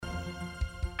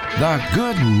The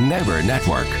Good Neighbor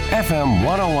Network, FM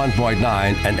 101.9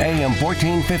 and AM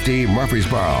 1450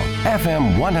 Murfreesboro,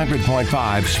 FM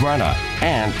 100.5 Smyrna,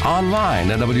 and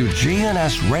online at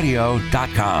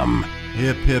WGNSradio.com.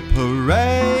 Hip, hip,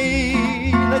 hooray,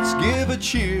 let's give a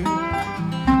cheer.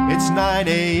 It's 9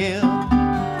 a.m.,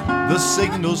 the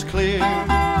signal's clear.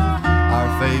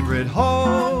 Our favorite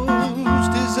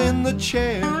host is in the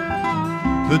chair.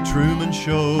 The Truman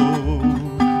Show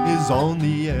is on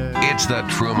the air. It's The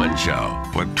Truman Show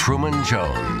with Truman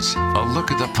Jones. A look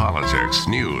at the politics,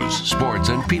 news, sports,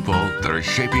 and people that are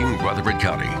shaping Rutherford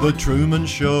County. The Truman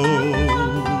Show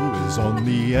is on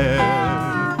the air.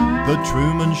 The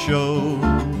Truman Show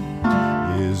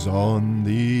is on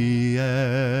the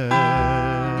air.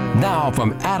 Now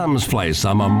from Adams Place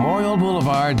on Memorial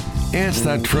Boulevard, it's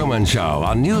The Truman Show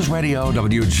on News Radio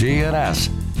WGNS.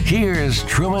 Here's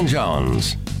Truman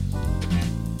Jones.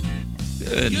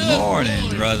 Good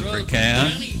morning, Rutherford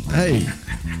County. Hey,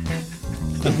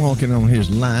 I'm walking on his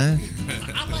line.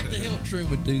 I'd like to help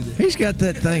Truman do that. He's got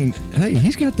that thing. Hey,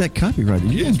 he's got that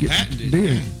copyrighted. You It's don't get patented.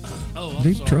 deep, I'm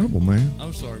deep sorry. trouble, man.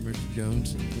 I'm sorry, Mr.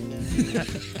 Jones.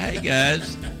 Hey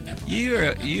guys, you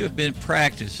have been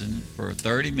practicing for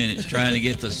 30 minutes trying to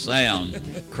get the sound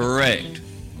correct.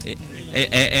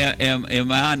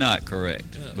 Am I not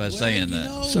correct by saying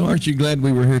that? So aren't you glad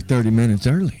we were here 30 minutes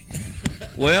early?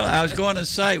 Well, I was going to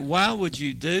say, why would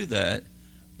you do that?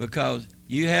 Because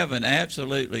you have an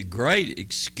absolutely great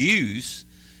excuse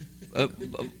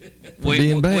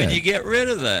being bad. when you get rid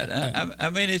of that. I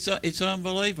mean, it's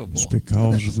unbelievable. It's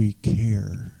because we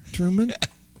care. Truman,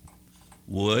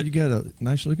 Would. you got a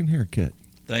nice looking haircut.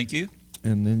 Thank you.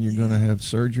 And then you're going to have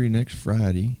surgery next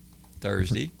Friday,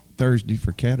 Thursday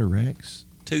for cataracts.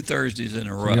 2 Thursdays in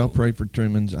a So row. y'all pray for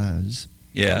Truman's eyes.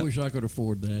 Yeah. I wish I could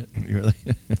afford that. Really?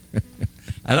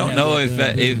 I don't know if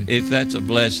that's a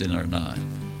blessing or not.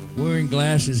 Wearing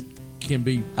glasses can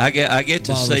be. I get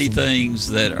to see bothersome. things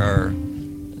that are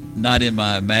not in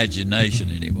my imagination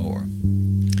anymore.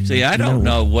 See, I don't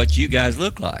know what you guys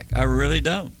look like. I really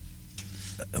don't.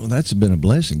 Well, that's been a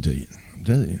blessing to you. I'm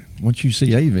telling you. Once you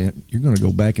see Avent, you're going to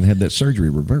go back and have that surgery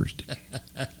reversed.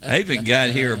 I even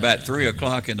got here about 3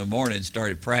 o'clock in the morning and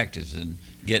started practicing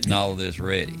getting all this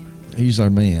ready. He's our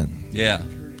man. Yeah.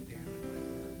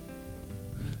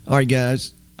 All right,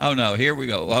 guys. Oh, no, here we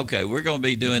go. Okay, we're going to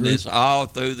be doing this all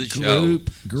through the show.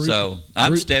 Group. So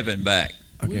I'm stepping back.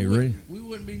 Okay, we ready? We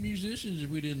wouldn't be musicians if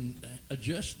we didn't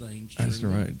adjust things. That's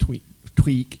Truman. right.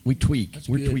 Tweak. We tweak. That's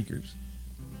We're good. tweakers.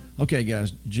 Okay,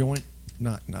 guys. Joint.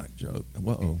 Knock joke.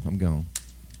 Uh-oh, I'm gone.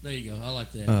 There you go. I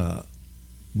like that.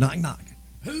 Knock.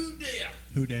 Who dare?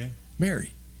 Who dare?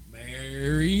 Mary.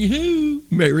 Mary who?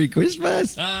 Merry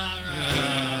Christmas. All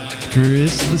right.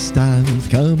 Christmas time's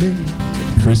coming.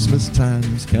 Christmas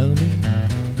time's coming.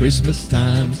 Christmas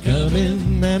time's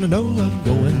coming. And I know I'm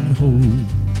going home.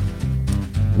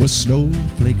 Well,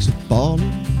 snowflakes are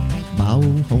falling. My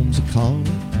old home's a calling.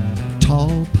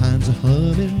 Tall pines are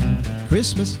humming.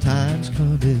 Christmas time's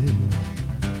coming.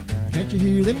 Can't you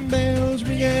hear them bells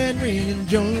ringing,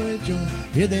 joy, joy?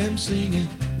 Hear them singing.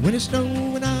 When it's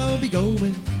snowing, I'll be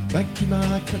going back to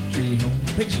my country home.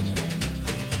 Picture.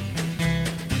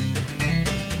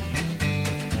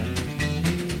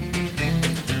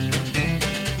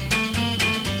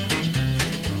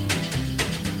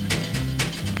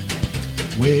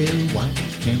 Well, white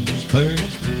candles burning,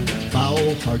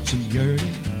 foul hearts and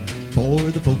yearning for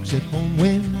the folks at home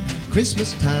when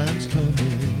Christmas time's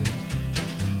coming.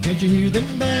 Can't you hear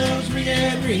them bells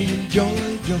ringing,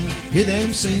 joy, joy? Hear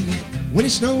them singing. When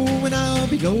it's snowing, I'll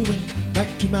be going back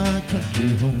to my country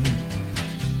home.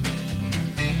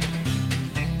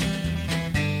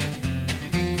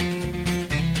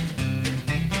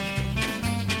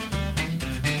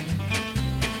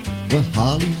 Well,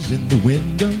 holly's in the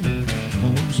window,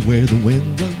 home's where the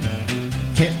wind blows.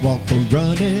 Can't walk or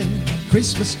running,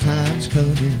 Christmas time's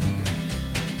coming.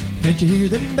 Can't you hear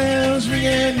them bells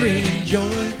ringing,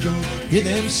 joy, joy? Hear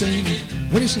them singing.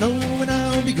 When it's snowing,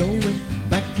 I'll be going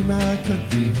back to my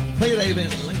country. Play it,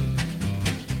 Bentley.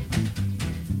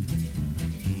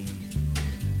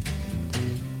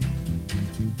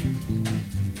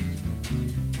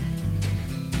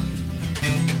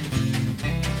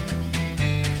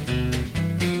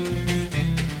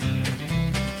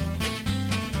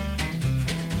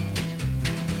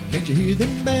 Can't you hear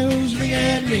them bells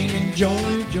ringing,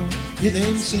 joy, joy? Hear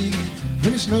them singing.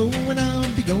 When it's snowing,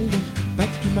 I'll be going back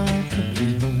to my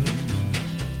country home.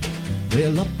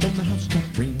 Well, up on the housetop,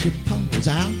 reindeer paws,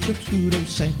 out jumps good old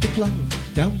Santa Claus,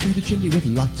 down through the chimney with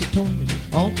lots of toys,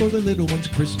 all for the little ones'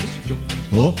 Christmas joy.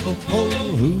 Oh, oh, oh,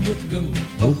 who wouldn't go?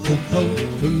 Oh, oh, oh,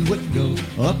 who wouldn't go?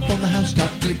 Up on the housetop,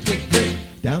 click, click, click.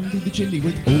 Down through the chimney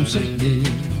with old St.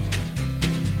 Nick.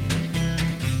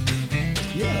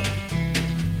 Yeah.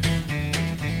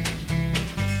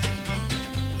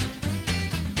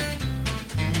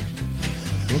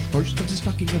 Well, first comes the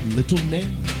stocking of little Nell.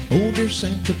 Oh, dear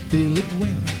Santa, fill it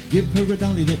well. Give her a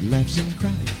dolly that laughs and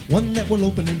cries, one that will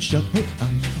open and shut her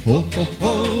eyes. Oh, oh,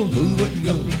 oh, who wouldn't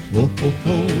go? Oh, oh,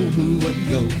 oh, who wouldn't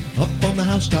go? Up on the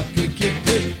housetop, click, click,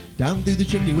 click. Down through the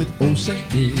chimney with old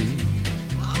St. Nick.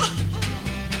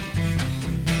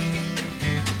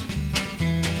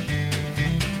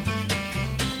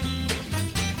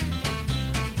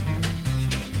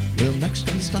 Well, next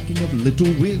comes the stocking of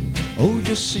little Will. Oh,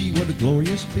 just see what a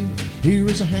glorious bill. Here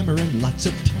is a hammer and lots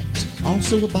of tacks,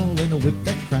 also a ball and a whip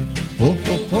that cracks. Oh,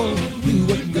 oh, oh, who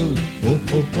wouldn't go? Oh,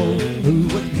 oh, oh, who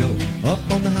wouldn't go? Up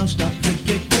on the housetop, click,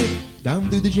 click, click. Down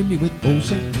through the chimney with old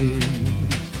St. Nick.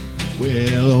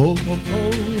 Well, oh, oh,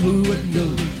 oh, who wouldn't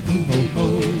go? Oh, oh,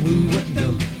 oh, who wouldn't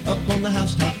go? Up on the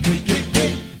housetop, click, click,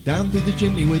 click. Down through the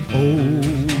chimney with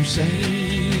old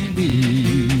St. Nick.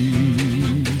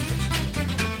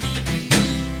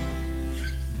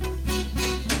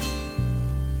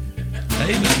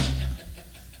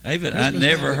 David, I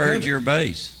never heard your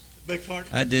bass. Beg pardon?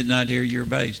 I did not hear your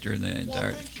bass during the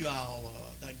entire. Well, thank you all.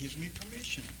 That gives me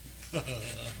permission.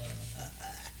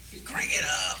 Crank it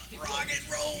up, rock and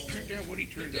roll. Hit the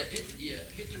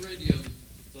radio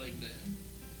thing down.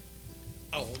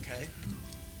 Oh, okay.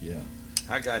 Yeah.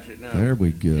 I got you now. There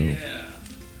we go. Yeah.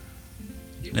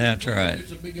 Now try it.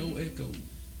 It's a big old echo.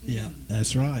 Yeah,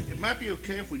 that's right. It might be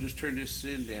okay if we just turn this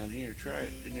in down here. Try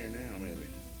it in there now, maybe.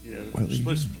 You know, Well,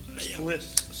 split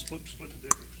the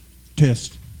difference.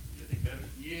 Test. Any better?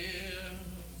 Yeah.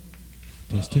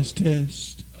 Test.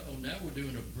 Oh, now we're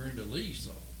doing a Brenda Lee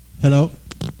song. Hello?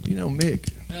 You know, Mick,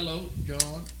 Hello,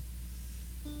 John.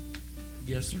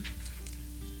 Yes, sir.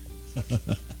 I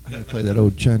gotta play that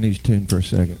old Chinese tune for a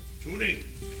second. Tune in.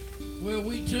 Well,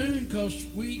 we tune because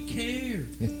we care.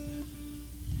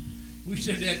 We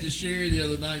said that to Sherry the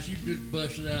other night. She just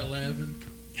busted out laughing.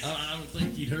 I don't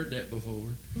think you'd heard that before.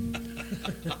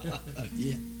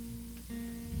 Yeah.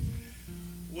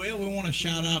 Well, we want to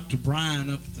shout out to Brian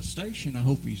up at the station. I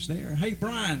hope he's there. Hey,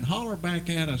 Brian, holler back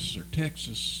at us or text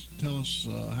us. Tell us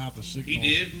how the signal.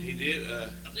 He did. I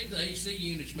think the AC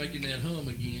unit's making that hum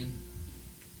again.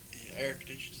 Air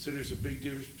conditioning. So there's a big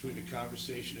difference between the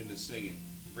conversation and the singing.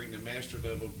 Bring the master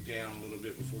level down a little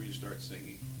bit before you start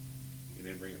singing, and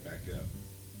then bring it back up.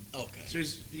 Okay. So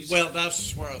he's Well,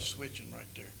 that's where I was switching right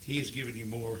there. he is giving you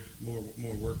more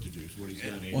work to do. Is what he's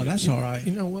doing. Well, that's all right.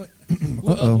 you know what?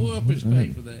 We'll up his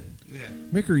pay for that. Yeah.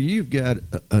 Micker, you've got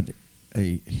a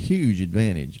huge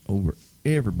advantage over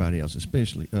everybody else,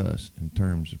 especially us, in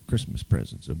terms of Christmas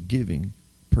presents, of giving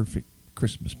perfect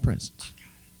Christmas presents.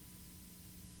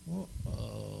 Well,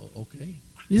 okay.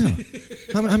 Yeah.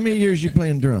 How many years you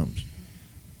playing drums?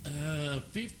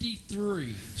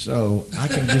 53. So I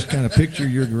can just kind of picture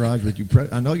your garage with you.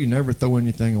 I know you never throw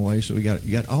anything away, so you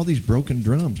got all these broken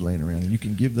drums laying around, and you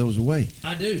can give those away.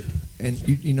 I do. And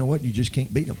you know what? You just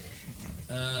can't beat them.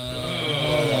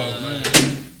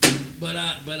 But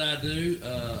I do.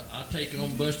 I take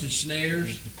on busted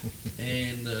snares,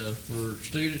 and for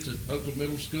students at Oakland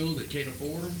Middle School that can't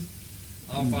afford them,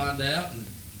 I'll find out and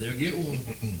they'll get one.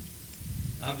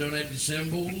 I've donated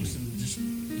cymbals and just,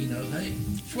 hey,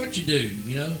 it's what you do,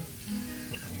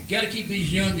 Got to keep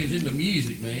these youngins into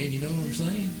music, man. You know what I'm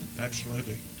saying?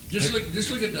 Absolutely. Just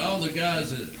look at all the guys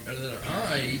that are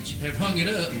our age have hung it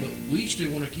up, but we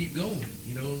still want to keep going.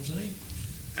 You know what I'm saying?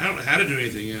 I don't know how to do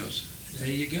anything else. There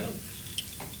you go.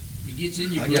 It gets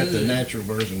in your I blood. got the natural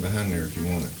version behind there if you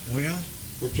want it. Well,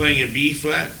 We're playing in B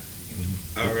flat.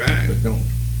 All right. But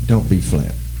don't be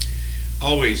flat.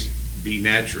 Always be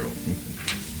natural.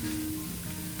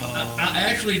 I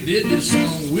actually did this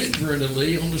song with Brenda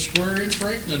Lee on the square in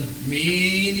Franklin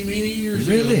many years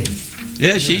Really? ago.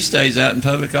 Yeah, she stays out in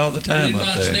public all the I time did up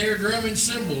my there. snare drum and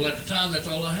cymbal at the time. That's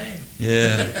all I had.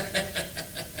 Yeah.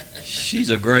 She's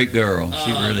a great girl.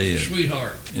 She really is.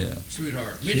 Sweetheart. Yeah.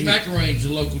 Sweetheart. Mitch McElrain's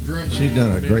the local drummer. She's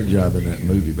done a great job in that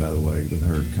movie, by the way, with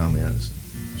her comments.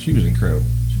 She was incredible.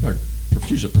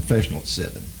 She's a professional at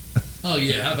 7. Oh,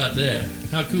 yeah. How about that?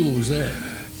 How cool was that?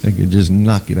 They could just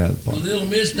knock it out of the park. Little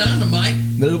Miss Dynamite.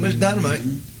 Little Miss Dynamite.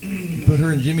 Put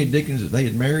her and Jimmy Dickens, if they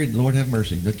had married, Lord have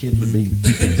mercy, the kids would be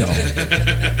tall.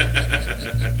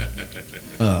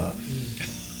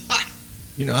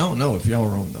 I don't know if y'all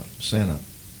are on the Santa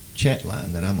chat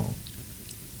line that I'm on.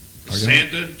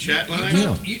 Santa chat line?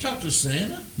 Yeah. You talked to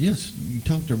Santa? Yes, you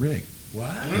talk to Rick. Wow.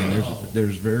 And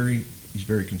there's very he's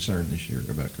very concerned this year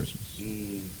about Christmas.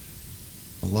 Mm.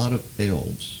 A lot of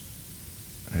elves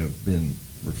have been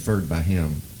referred by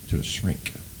him to a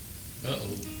shrink.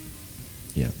 Uh-oh.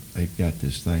 Yeah, they've got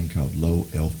this thing called low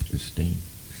elf esteem.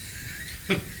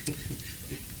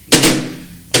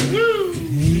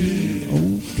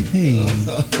 Okay.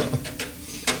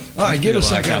 All right, give us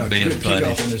some like kind I'm of being good funny.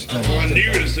 kickoff on this I thing. knew you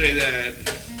were going to say that.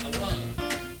 A 1,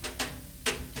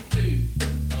 2, a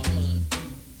 1,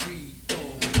 2, 3, 4.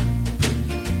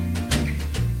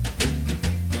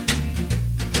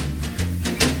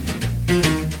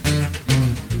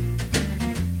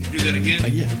 Do that again.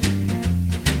 Yeah.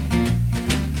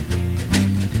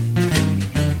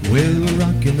 Well,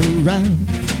 rocking around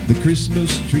the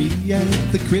Christmas tree at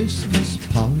the Christmas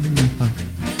party hop.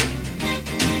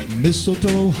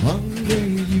 Mistletoe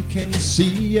hungry, you can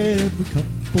see every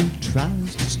couple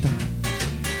tries to stop.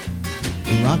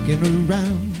 Rocking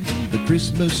around the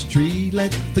Christmas tree,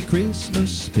 let the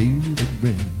Christmas spirit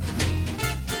ring.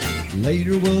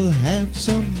 Later we'll have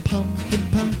some pumpkin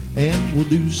pie and we'll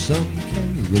do some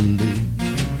caroling.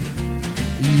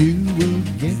 You will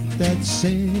get that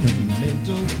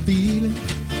sentimental feeling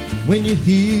when you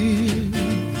hear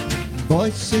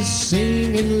voices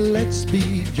singing, let's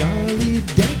be jolly,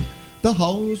 deck the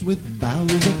halls with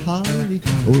boughs of holly,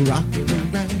 rocking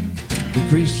around the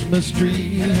Christmas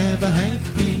tree, have a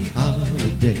happy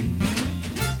holiday.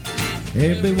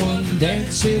 Everyone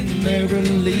dancing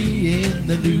merrily in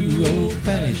the new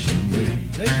old-fashioned way.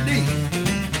 Let's dig.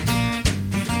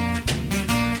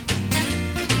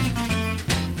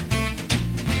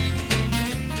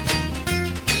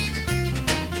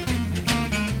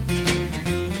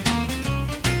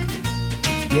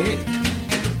 Yeah.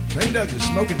 Train Douglas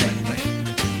smoking that thing.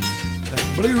 That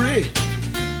Blue Ridge.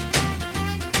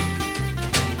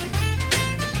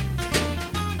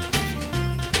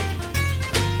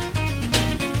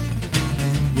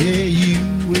 Yeah, you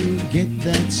will get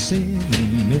that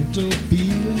sentimental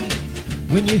feeling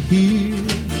when you hear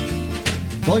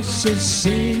voices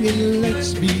singing,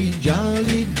 let's be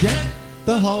jolly, deck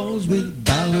the halls with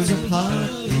boughs of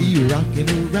holly, rocking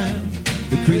around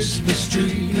the Christmas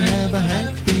tree, have a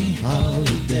happy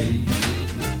holiday.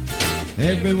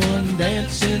 Everyone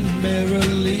dancing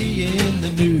merrily in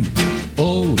the new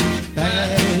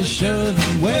old-fashioned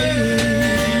way.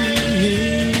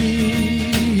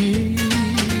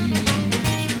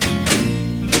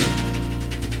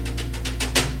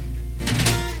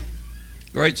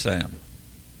 Great sound.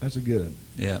 That's a good one.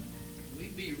 Yeah. We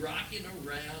be rocking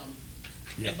around.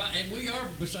 And we are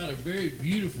beside a very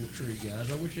beautiful tree,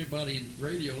 guys. I wish everybody in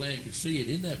Radio Land could see it.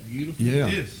 Isn't that beautiful? Yeah.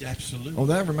 It is. Absolutely. Oh,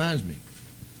 that reminds me.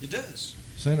 It does.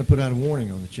 Santa put out a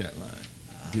warning on the chat line.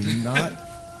 Do not,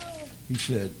 he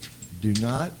said, do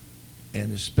not,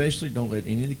 and especially don't let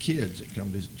any of the kids that come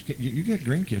visit. You got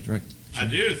grandkids, right? I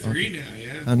do, 3 now,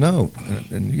 yeah. I know,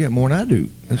 and you got more than I do.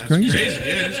 That's crazy.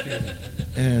 Yeah, that's crazy.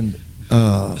 And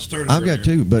Start I've got earlier.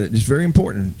 two, but it's very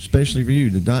important, especially for you,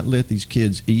 to not let these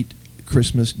kids eat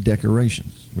Christmas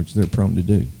decorations, which they're prone to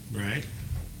do. Right.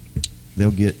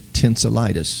 They'll get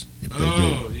tinselitis if they do.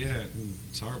 Oh, yeah.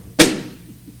 It's horrible.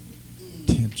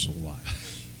 Tinsel light.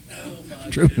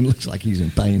 Truman looks like he's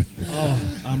in pain. Oh,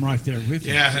 I'm right there with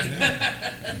you. Yeah.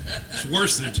 It's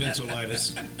worse than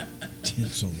tinselitis.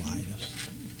 Tinselitis.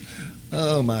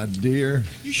 Oh, my dear.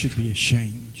 You should be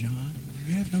ashamed, John.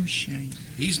 You have no shame.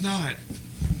 He's not.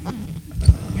 You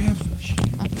have no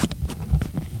shame.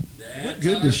 What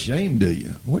good does shame do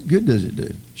you? What good does it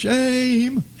do?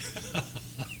 Shame.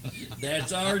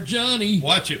 That's our Johnny.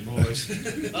 Watch it, boys.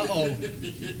 Uh-oh.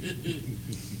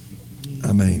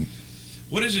 I mean,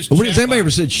 What is this? has anybody chat ever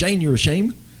box? said Shane, you're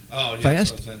ashamed? Oh, yeah.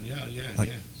 fast? that's what I'm saying. Yeah, Like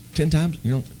yeah. 10 times?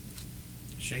 You know?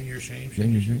 Shane, you're ashamed.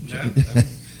 Shane, you're ashamed. No.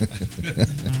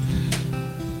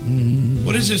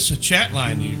 What is this chat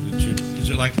line? Is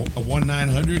it like a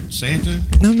 1-900 Santa?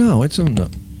 No, it's on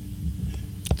like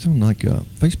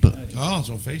Facebook. Oh, it's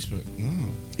on Facebook. Oh,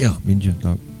 Yeah, me and Jim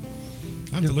talk.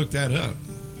 I have to look that up.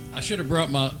 I should have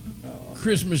brought my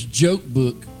Christmas joke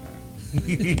book.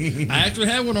 I actually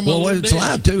have one on my Well, little it's desk.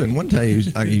 live too, and one day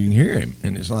you can hear him,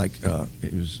 and it's like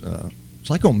it's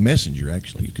like on Messenger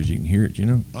actually, because you can hear it, you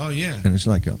know. Oh, yeah. And it's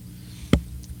like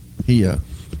he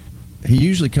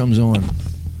usually comes on.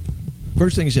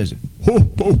 First thing he says, ho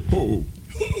ho ho.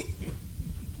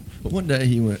 But one day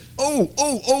he went,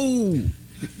 oh.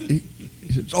 He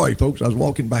said, sorry folks, I was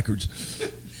walking backwards.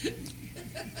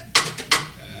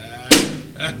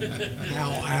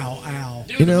 Ow.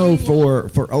 You know, for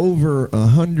over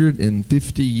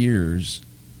 150 years,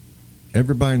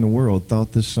 everybody in the world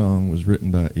thought this song was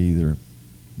written by either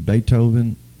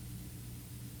Beethoven,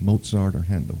 Mozart, or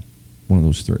Handel. One of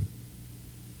those three.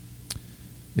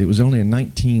 It was only in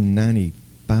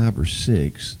 1995 or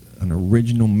 6 an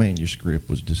original manuscript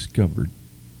was discovered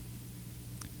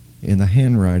in the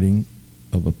handwriting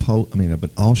of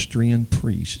an Austrian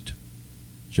priest,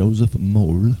 Joseph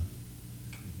Moll,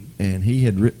 and he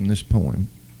had written this poem.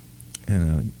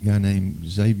 And a guy named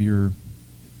Xavier,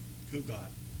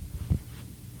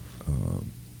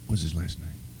 what's his last name?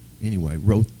 Anyway,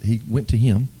 he went to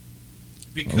him.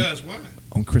 Because why?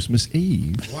 On Christmas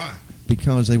Eve. Why?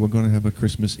 Because they were going to have a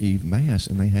Christmas Eve mass,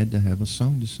 and they had to have a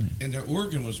song to sing. And their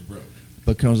organ was broke.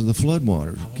 Because of the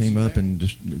floodwaters came up, and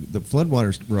the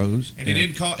floodwaters rose. And they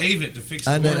didn't call Avent to fix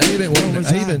the And then organ.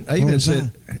 Avent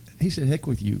said, he said, heck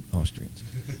with you, Austrians.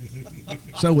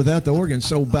 So without the organ,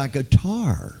 so by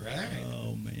guitar, Right.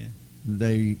 Oh, man.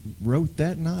 they wrote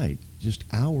that night, just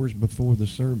hours before the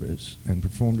service, and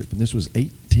performed it. And this was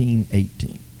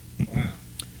 1818. Wow.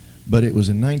 But it was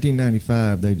in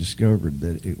 1995 they discovered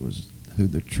that it was who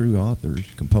the true authors,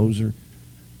 composer,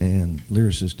 and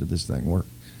lyricist of this thing were.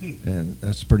 And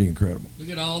that's pretty incredible. Look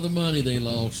at all the money they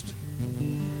lost.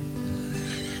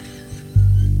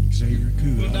 Xavier For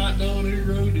Kuhlman. not knowing who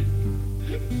wrote it.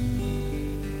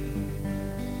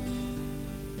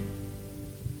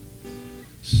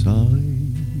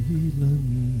 Silent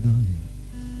night,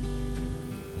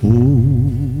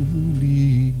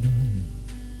 holy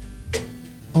night,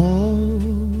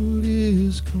 all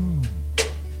is calm,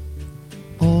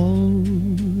 all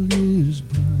is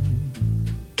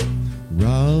bright,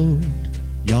 round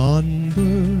yon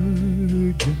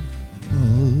virgin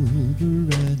mother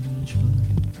and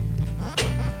child,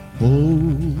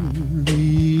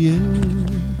 holy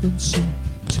infant so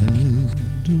tender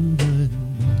and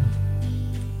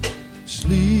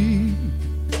sleep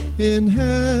in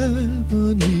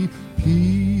heavenly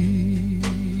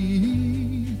peace.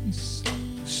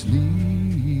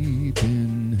 Sleep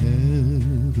in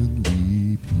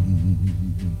heavenly peace.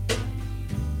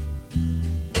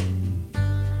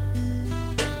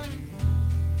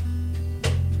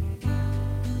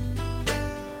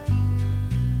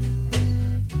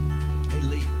 Hey,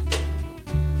 Lee.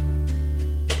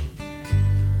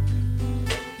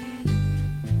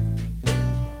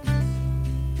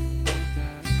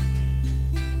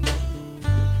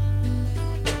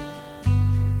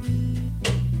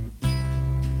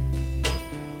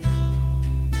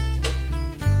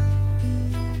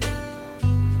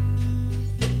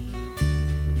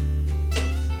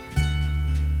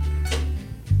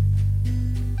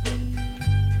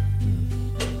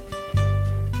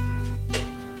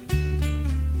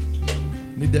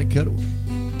 Need that cuddle.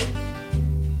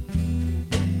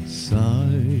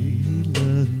 Silent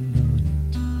night,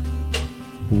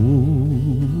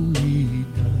 holy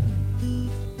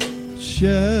night,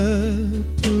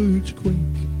 shepherds quake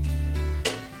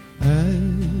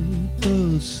at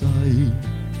the sight,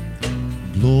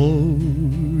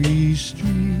 glory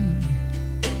stream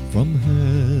from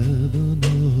heaven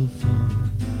afar,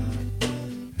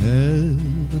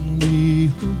 heavenly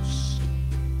hosts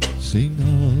sing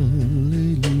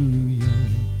hallelujah.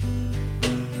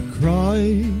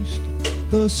 Christ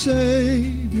the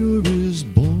Savior is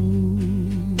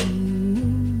born.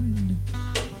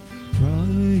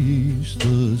 Christ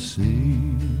the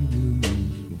Savior is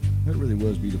born. That really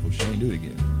was beautiful. Shane, do it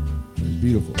again. It was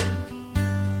beautiful.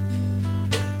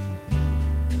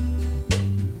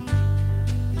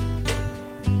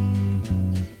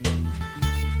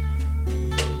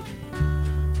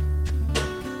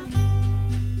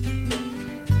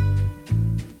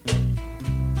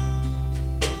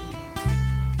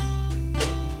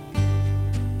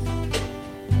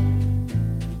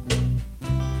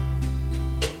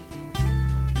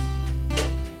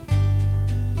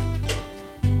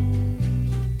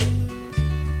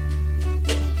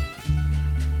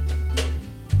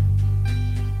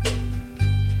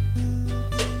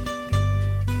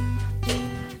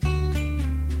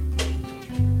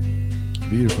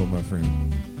 Beautiful, my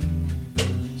friend.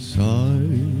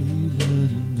 Silent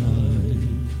night,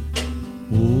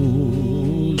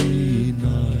 holy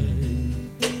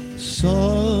night,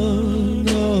 Son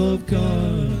of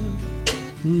God,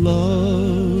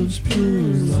 love's pure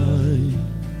light,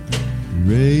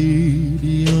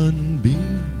 radiant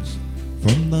beams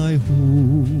from thy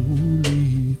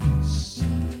holy face,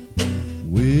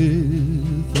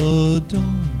 with the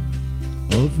dawn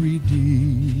of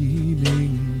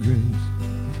redeeming grace.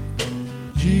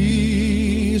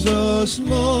 Jesus,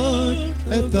 Lord,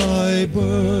 at thy birth.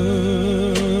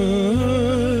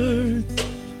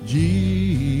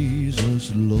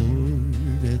 Jesus, Lord,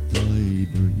 at thy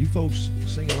birth. You folks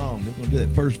sing along. We're going to do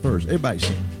that first verse. Everybody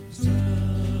sing.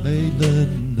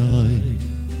 Silent night,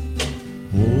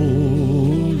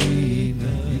 holy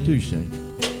night. You too sing.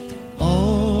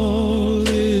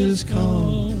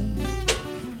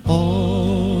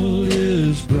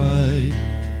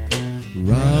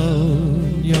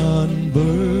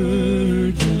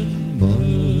 virgin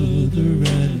mother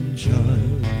and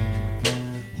child,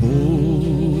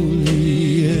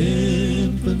 holy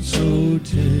infant, so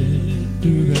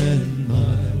tender and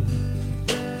mild,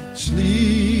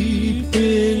 sleep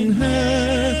in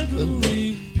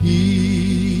heavenly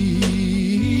peace,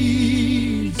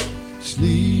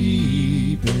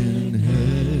 sleep in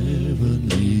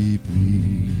heavenly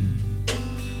peace,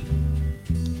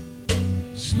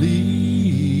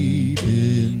 sleep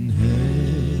in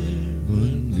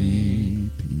heavenly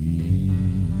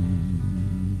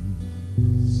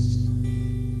peace.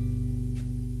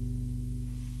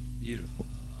 Beautiful.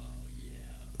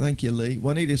 Thank you, Lee.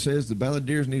 Juanita says the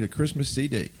Balladeers need a Christmas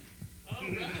CD.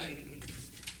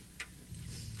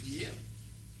 Yep.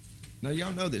 Now,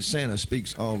 y'all know that Santa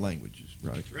speaks all languages,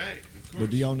 right? Right, of But course.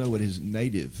 do y'all know what his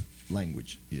native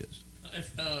language is?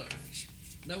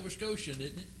 Nova Scotian,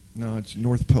 isn't it? No, it's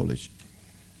North Polish.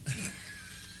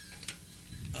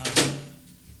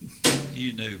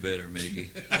 You knew better,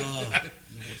 Mickey.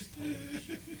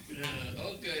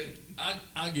 Okay.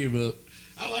 I give up.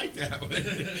 I like that one.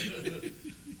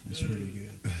 That's pretty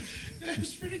good.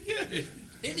 That's pretty good.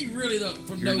 Isn't he really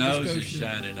from Your Nova nose is Scotia?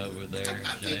 shining over there,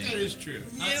 I think that Shane. is true.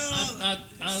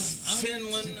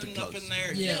 Finland and up in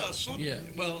there. Yeah, Something. yeah.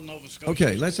 Well, Nova Scotia.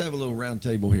 Okay, let's have a little round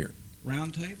table here.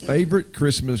 Round table. Favorite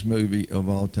Christmas movie of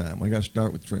all time? I got to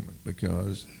start with Truman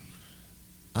because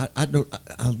I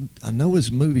know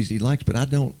his movies he likes, but I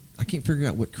can't figure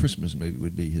out what Christmas movie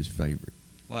would be his favorite.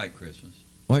 White Christmas.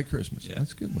 White Christmas. Yeah.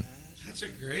 That's a good one. That's a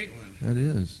great one. That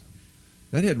is.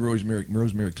 That had Rosemary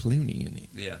Clooney in it.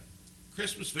 Yeah.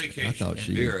 Christmas Vacation. I thought And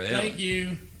she. Vera Ellen. Thank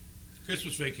you.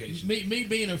 Christmas Vacation. Me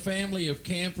being a family of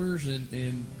campers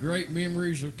and great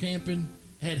memories of camping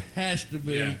has to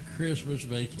be Yeah. Christmas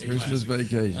Vacation. Christmas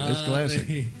Vacation. It's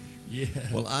classic. Yeah.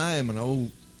 Well, I am an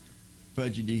old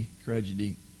crotchety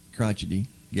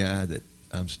guy that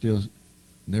I'm still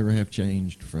never have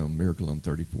changed from Miracle on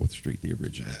 34th Street, the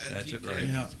original. That's a great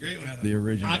Yeah. It's a great one. The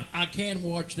original. I can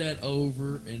watch that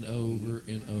over and over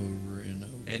and over and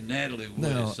over. And Natalie Wood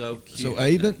Now, is so cute so in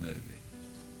Ava- that movie.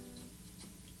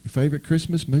 Your favorite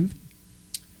Christmas movie?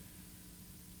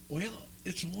 Well,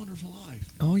 It's a Wonderful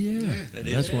Life. Oh, yeah. That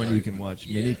is That's one great. you can watch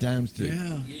many times, too.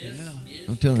 Yeah, Yes, yeah. yes.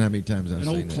 Don't tell them how many times I've And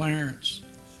seen old that. Clarence.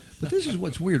 But this is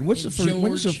what's weird. When's the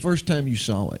George. first time you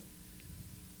saw it?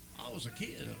 I was a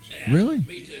kid. Really?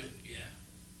 Me too. Yeah.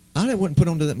 I wasn't put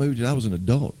onto that movie until I was an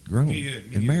adult, grown, Me either, me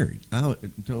and either. married.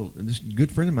 Until this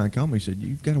good friend of mine called me and said,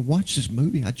 "You've got to watch this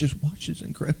movie. I just watched it. It's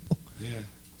incredible." Yeah.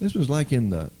 This was like in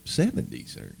the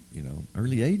 70s or,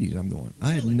 early 80s. I'm going,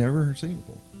 I had never seen it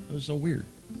before. It was so weird.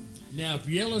 Now, if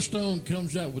Yellowstone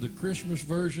comes out with a Christmas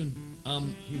version, I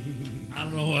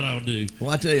don't know what I'll do.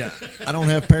 Well, I tell you, I don't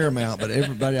have Paramount, but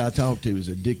everybody I talk to is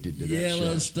addicted to that show.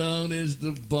 Yellowstone is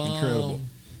the bomb. Incredible.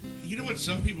 You know what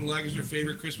some people like as their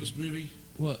favorite Christmas movie?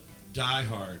 What? Die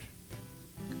Hard.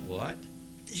 What?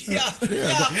 Yeah,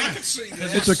 I can see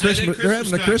that. It's a Christmas. They're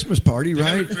having a time. Christmas party,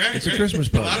 right? Right, It's a right. Christmas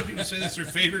A lot party. of people say that's their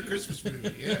favorite Christmas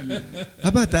movie. Yeah. How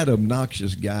about that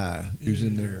obnoxious guy who's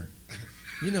in there?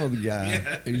 You know the guy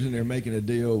Yeah. who's in there making a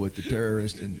deal with the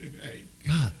terrorist. And Right.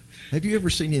 God, have you ever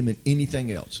seen him in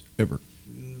anything else ever?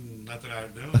 Not that I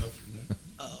know of.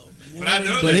 But I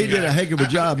know But that he did guy. a heck of a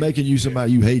job making you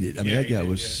somebody you hated. I mean, Yeah, that he guy did,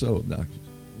 was yeah. so obnoxious.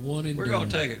 One and We're done. going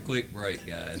to take a quick break,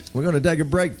 guys. We're going to take a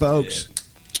break, folks.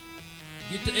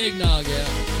 Get the eggnog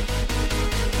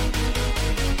out.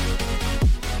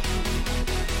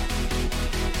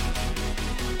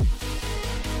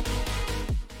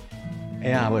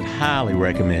 And I would highly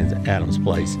recommend Adam's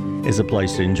Place. It's a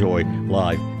place to enjoy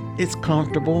life. It's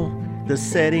comfortable. The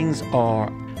settings are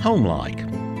home-like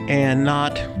and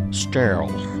not sterile.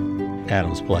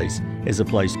 Adam's Place is a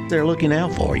place they're looking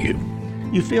out for you.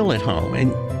 You feel at home,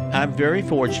 and I'm very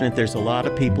fortunate there's a lot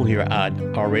of people here I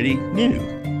already knew.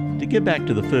 To get back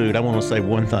to the food, I want to say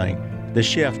one thing. The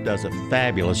chef does a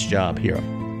fabulous job here.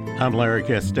 I'm Larry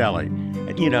Castelli.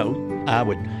 And, I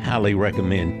would highly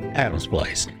recommend Adam's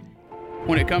Place.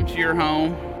 When it comes to your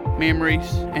home,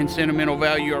 memories and sentimental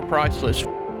value are priceless.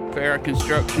 Farrah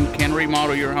Construction can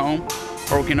remodel your home,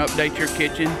 or we can update your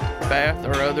kitchen, bath,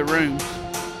 or other rooms.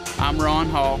 I'm Ron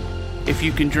Hall. If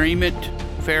you can dream it,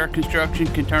 Farrah Construction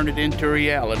can turn it into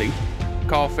reality.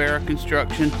 Call Farrah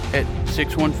Construction at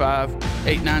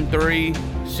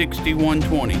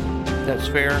 615-893-6120. That's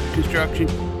Farrah Construction.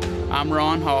 I'm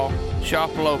Ron Hall.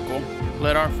 Shop local.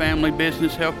 Let our family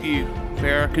business help you.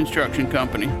 Farrah Construction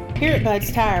Company. Here at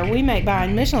Bud's Tire, we make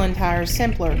buying Michelin tires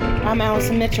simpler. I'm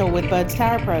Allison Mitchell with Bud's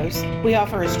Tire Pros. We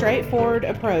offer a straightforward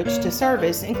approach to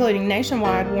service, including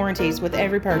nationwide warranties with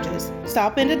every purchase.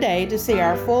 Stop in today to see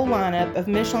our full lineup of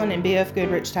Michelin and BF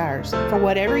Goodrich tires. For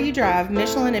whatever you drive,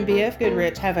 Michelin and BF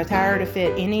Goodrich have a tire to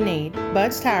fit any need.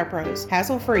 Bud's Tire Pros,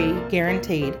 hassle-free,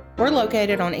 guaranteed. We're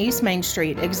located on East Main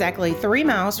Street, exactly 3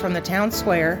 miles from the town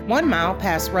square, 1 mile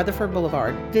past Rutherford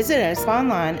Boulevard. Visit us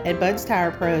online at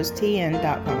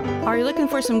budstireprostn.com. Are you looking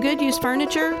for some good used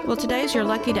furniture? Well, today's your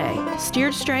lucky day.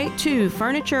 Steered Straight 2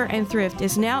 Furniture and Thrift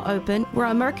is now open. We're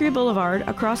on Mercury Boulevard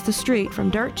across the street from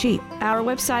Dirt Cheap. Our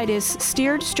website is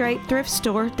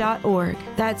steeredstraightthriftstore.org.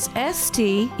 That's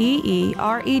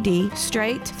STEERED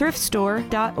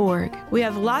straightthriftstore.org. We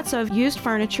have lots of used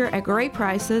furniture at great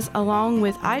prices along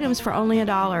with items for only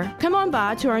 $1. Come on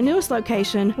by to our newest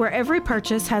location where every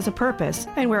purchase has a purpose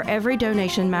and where every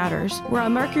donation matters. We're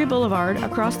on Mercury Boulevard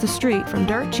across the street from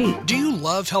Dirt Cheap. Do you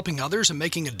love helping others and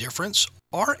making a difference?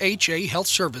 RHA Health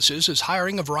Services is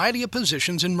hiring a variety of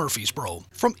positions in Murfreesboro,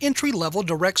 from entry-level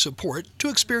direct support to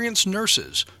experienced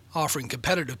nurses, offering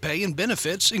competitive pay and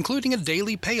benefits, including a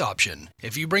daily pay option.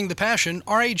 If you bring the passion,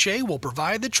 RHA will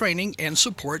provide the training and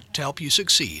support to help you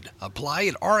succeed. Apply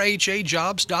at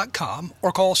rhajobs.com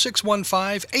or call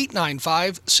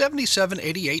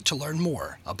 615-895-7788 to learn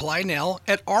more. Apply now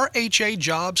at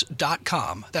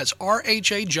rhajobs.com. That's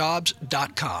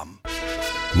rhajobs.com.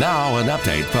 Now an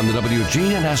update from the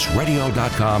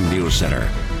WGNSradio.com News Center.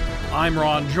 I'm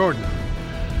Ron Jordan.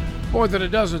 More than a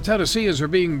dozen Tennesseans are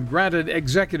being granted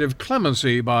executive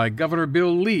clemency by Governor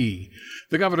Bill Lee.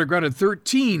 The governor granted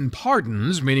 13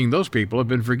 pardons, meaning those people have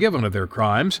been forgiven of their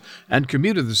crimes, and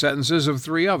commuted the sentences of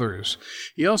 3 others.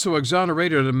 He also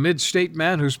exonerated a mid-state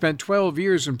man who spent 12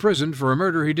 years in prison for a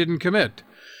murder he didn't commit.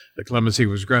 The clemency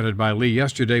was granted by Lee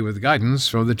yesterday with guidance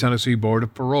from the Tennessee Board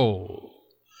of Parole.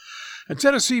 A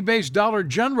Tennessee-based Dollar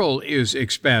General is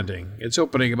expanding. It's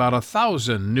opening about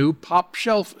 1,000 new pop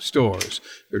shelf stores.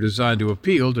 They're designed to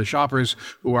appeal to shoppers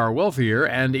who are wealthier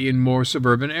and in more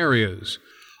suburban areas.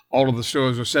 All of the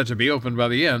stores are set to be open by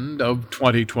the end of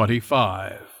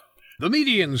 2025. The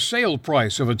median sale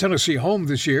price of a Tennessee home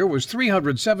this year was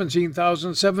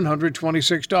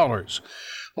 $317,726.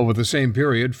 Over the same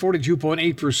period,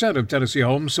 42.8% of Tennessee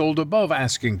homes sold above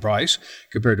asking price,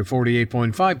 compared to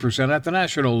 48.5% at the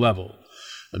national level.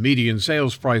 The median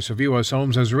sales price of U.S.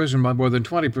 homes has risen by more than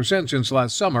 20% since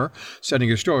last summer, setting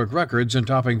historic records and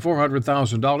topping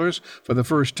 $400,000 for the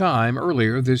first time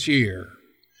earlier this year.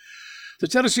 The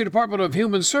Tennessee Department of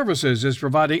Human Services is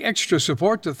providing extra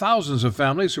support to thousands of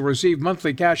families who receive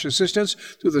monthly cash assistance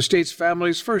through the state's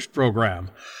Families First program.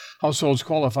 Households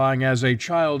qualifying as a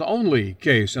child-only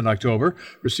case in October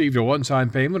received a one-time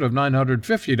payment of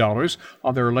 $950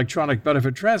 on their electronic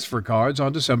benefit transfer cards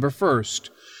on December 1st.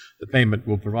 The payment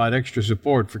will provide extra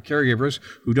support for caregivers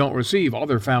who don't receive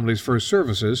other Families First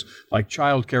services like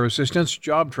child care assistance,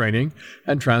 job training,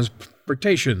 and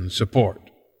transportation support.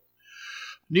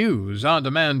 News on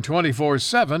demand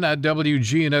 24/7 at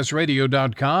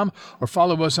WGNSradio.com or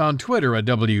follow us on Twitter at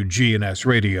WGNS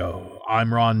Radio.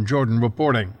 I'm Ron Jordan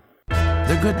reporting.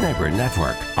 The Good Neighbor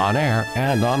Network, on air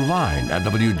and online at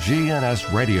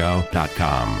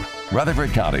WGNSradio.com.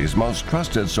 Rutherford County's most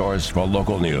trusted source for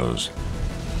local news.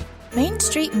 Main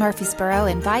Street Murfreesboro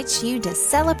invites you to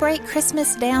celebrate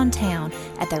Christmas downtown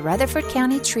at the Rutherford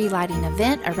County Tree Lighting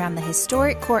event around the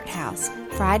historic courthouse,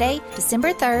 Friday,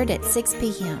 December 3rd at 6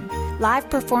 p.m. Live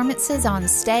performances on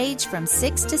stage from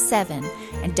 6 to 7.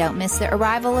 And don't miss the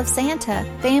arrival of Santa.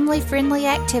 Family-friendly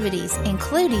activities,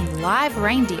 including live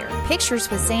reindeer, pictures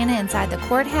with Santa inside the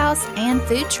courthouse, and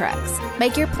food trucks.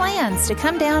 Make your plans to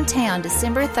come downtown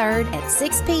December 3rd at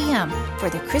 6 p.m. for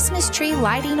the Christmas tree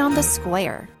lighting on the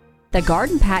square. The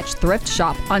Garden Patch Thrift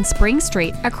Shop on Spring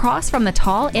Street, across from the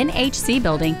tall NHC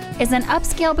building, is an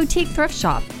upscale boutique thrift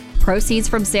shop. Proceeds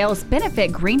from sales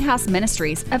benefit Greenhouse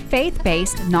Ministries, a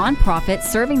faith-based nonprofit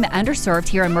serving the underserved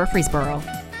here in Murfreesboro.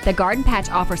 The Garden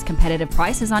Patch offers competitive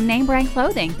prices on name-brand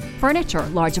clothing, furniture,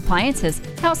 large appliances,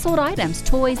 household items,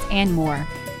 toys, and more.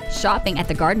 Shopping at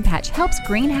the Garden Patch helps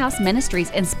Greenhouse Ministries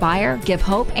inspire, give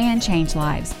hope, and change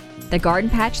lives. The Garden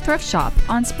Patch Thrift Shop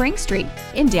on Spring Street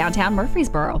in downtown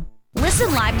Murfreesboro. With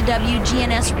Listen live to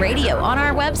WGNS Radio on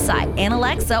our website and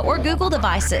Alexa or Google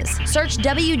devices. Search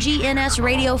WGNS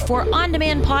Radio for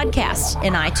on-demand podcasts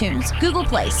in iTunes, Google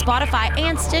Play, Spotify,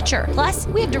 and Stitcher. Plus,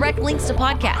 we have direct links to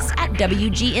podcasts at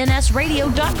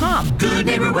WGNSradio.com. Good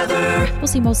neighbor weather. We'll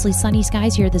see mostly sunny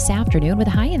skies here this afternoon with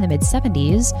a high in the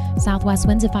mid-70s. Southwest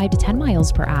winds at 5 to 10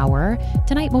 miles per hour.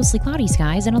 Tonight, mostly cloudy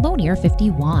skies and a low near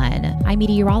 51. I'm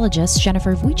meteorologist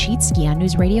Jennifer Wojcicki on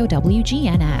News Radio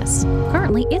WGNS.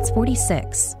 Currently, it's 46.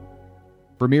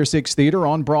 Premier 6 Theater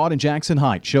on Broad and Jackson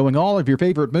Heights, showing all of your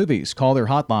favorite movies. Call their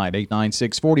hotline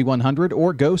 896-4100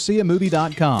 or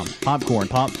GoSeeAMovie.com. Popcorn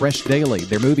Pop Fresh Daily,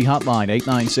 their movie hotline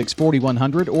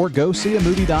 896-4100 or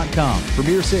GoSeeAMovie.com.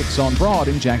 Premier 6 on Broad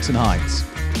and Jackson Heights.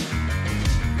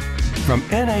 From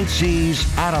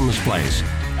NHC's Adams Place,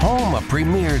 home of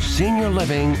premier senior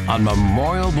living on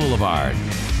Memorial Boulevard.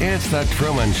 It's The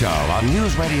Truman Show on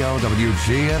News Radio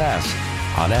WGNS.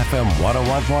 On FM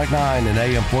 101.9 and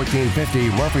AM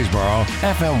 1450 Murfreesboro,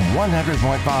 FM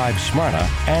 100.5 Smyrna,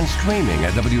 and streaming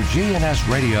at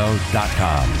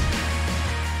WGNSradio.com.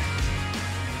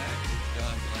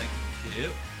 John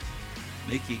Blankenship,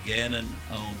 Mickey Gannon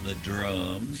on the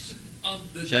drums,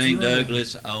 Shane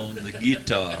Douglas on the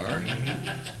guitar,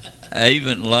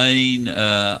 Avon Lane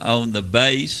on the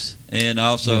bass, and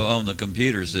also on the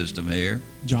computer system here.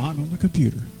 John on the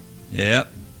computer.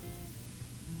 Yep.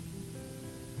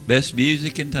 Best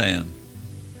music in town.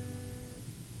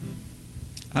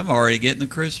 I'm already getting the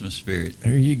Christmas spirit.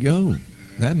 There you go.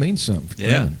 That means something. For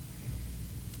Yeah. Glenn.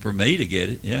 For me to get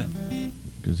it, yeah.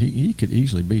 Because he could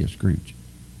easily be a Scrooge.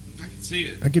 I can see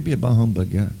it. I could be a bah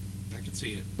humbug guy. I can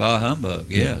see it. Bah humbug,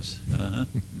 yes.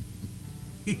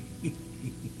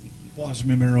 Well, I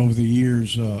remember over the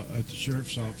years at the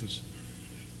sheriff's office,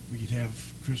 we'd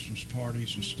have Christmas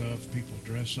parties and stuff. People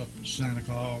dress up as Santa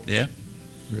Claus. Yeah.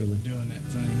 Really? Doing that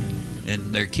thing.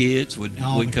 And their kids would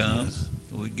All the come. kids.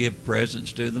 We'd give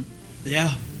presents to them.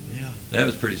 Yeah, yeah. That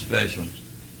was pretty special.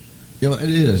 Yeah, it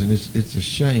is, and it's a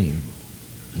shame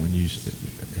when you.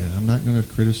 And I'm not going to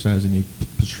criticize any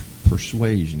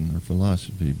persuasion or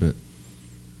philosophy, but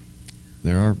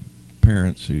there are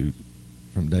parents who,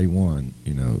 from day one,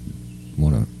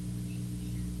 want to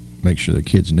make sure their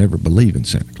kids never believe in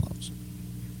Santa Claus.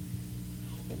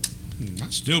 I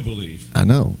still believe. I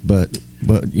know, but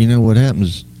you know what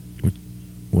happens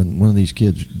when one of these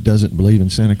kids doesn't believe in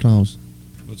Santa Claus?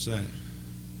 What's that?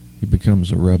 He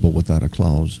becomes a rebel without a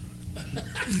clause.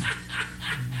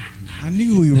 I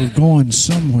knew we were going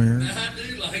somewhere. I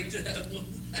do like that one.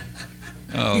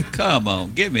 Oh, come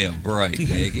on. Give me a break,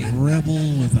 Mickey. Rebel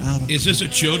without a Is this a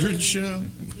children's show?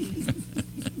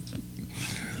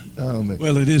 Oh, man.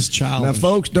 Well, it is childish. Now,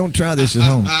 folks, don't try this at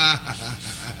home.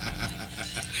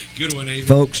 Good one, Avery.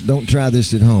 Folks, don't try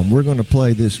this at home. We're going to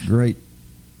play this great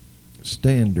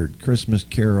standard Christmas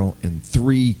carol in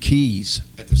 3 keys.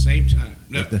 At the same time.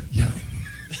 No.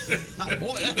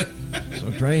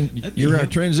 So you're our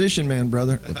transition man,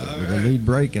 brother, with a lead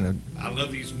break and a. I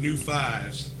love these new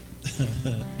 5s.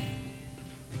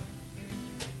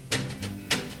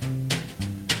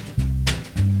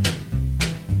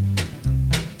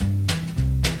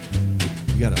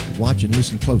 You got to watch and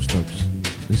listen close, folks.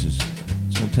 It's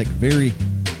going to take very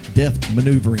deft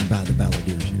maneuvering by the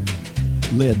balladeers here,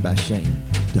 led by Shane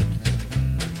Douglas.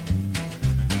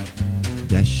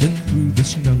 Dashing through the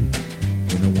snow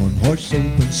in a one-horse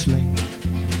open sleigh,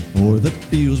 o'er the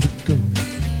fields we go,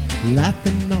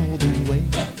 laughing all the way.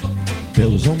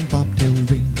 Bells on bobtail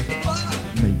ring,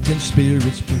 making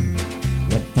spirits bright.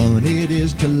 What fun it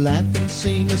is to laugh and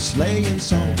sing a sleighing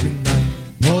song tonight.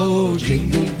 Oh,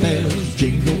 jingle bells,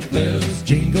 jingle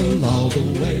all the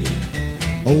way.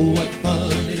 Oh, what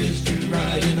fun it is to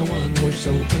ride in a one-horse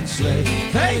open sleigh.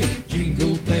 Hey,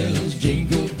 jingle bells,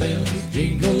 jingle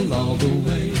all the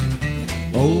way.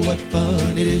 Oh, what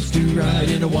fun it is to ride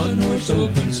in a one-horse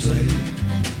open sleigh.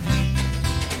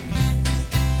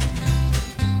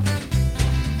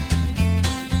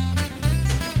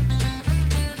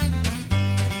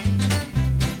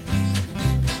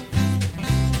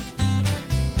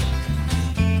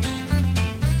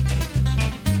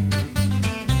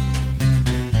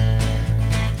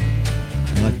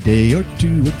 A day or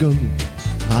two ago,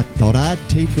 I thought I'd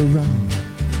take a ride.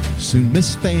 Soon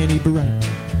Miss Fanny Bright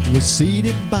was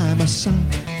seated by my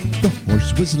side. The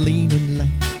horse was lean and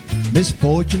lank,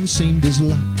 misfortune seemed his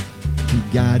life. He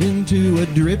got into a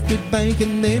drifted bank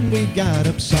and then we got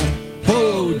upside.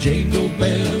 Oh, jingle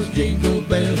bells, jingle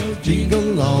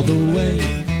all the way.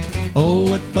 Oh,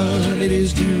 what fun it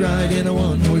is to ride in a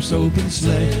one-horse open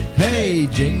sleigh. Hey,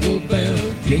 jingle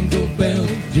bells,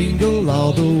 jingle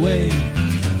all the way.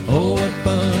 Oh, what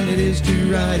fun it is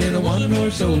to ride in a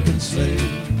one-horse open sleigh.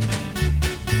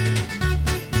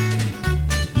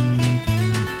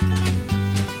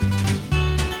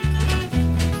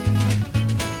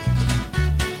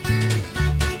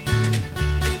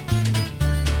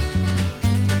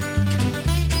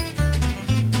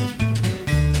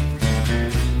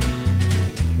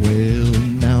 Well,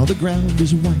 now the ground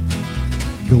is white.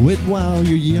 Go it while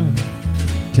you're young.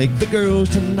 Take the girls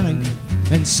tonight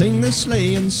and sing the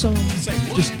sleighing song.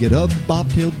 Just get a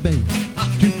bobtail bay,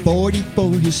 240 for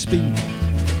his speed.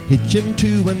 Hitch him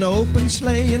to an open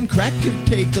sleigh and crack your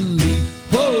take the lead.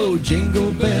 Whoa,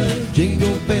 jingle bells,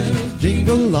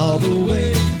 jingle all the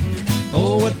way.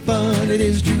 Oh, what fun it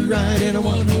is to ride in a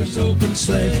one-horse open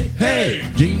sleigh. Hey,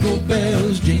 jingle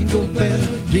bells, jingle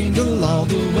all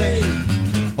the way.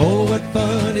 Oh, what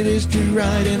fun it is to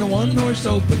ride in a one-horse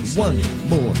open. One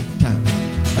more time.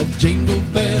 A jingle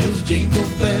bells,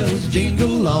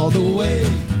 jingle all the way.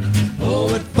 Oh,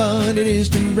 what fun it is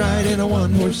to ride in a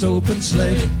one-horse open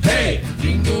sleigh. Hey,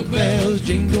 jingle bells,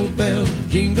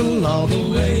 jingle all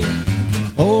the way.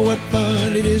 Oh, what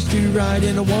fun it is to ride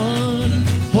in a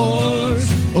one-horse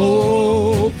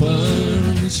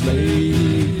open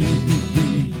sleigh.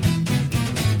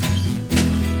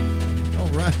 All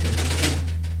right.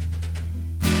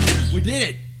 We did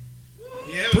it.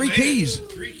 Yeah, Three man. keys.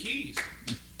 3 keys.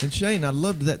 And Shane, I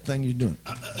loved that thing you're doing.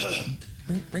 That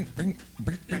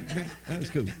was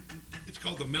cool. It's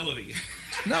called the melody.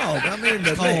 No, I mean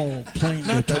the Oh, plain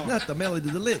guitar. not the melody,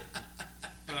 the lick.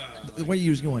 The way you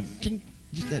was going, ching,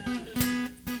 just that,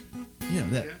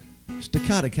 that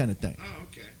staccato kind of thing. Oh,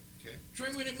 okay.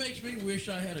 Truman, it makes me wish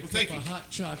I had a cup of hot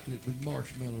chocolate with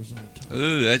marshmallows on top.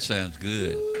 Ooh, that sounds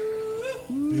good.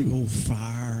 Big old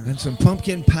fire. And some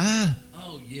pumpkin pie.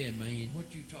 Oh, yeah, man. What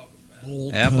you talking about?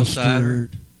 Old Apple cider.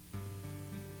 custard.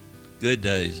 Good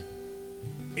days.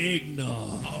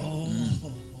 Eggnog. Oh.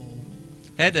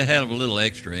 Had to have a little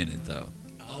extra in it, though.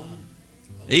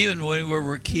 Even when we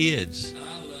were kids,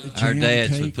 our Jam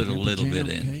dads cake, would put a remember little jam bit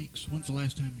in. cakes? When's the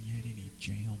last time you had any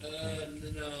jam cake?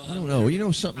 I don't know. You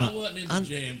know something? I wasn't into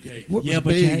jam cake. What Yeah, was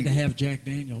but you had big? to have Jack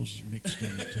Daniels mixed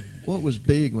in it too. What was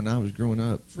big when I was growing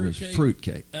up was Fruitcake.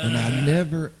 fruitcake, and I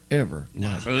never ever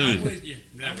liked it. I'm Ooh. with you.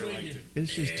 I'm with you.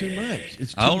 It's just too much.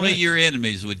 It's too Only much. your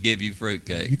enemies would give you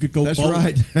fruitcake. You could go That's bowling.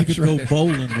 right. You That's could go right.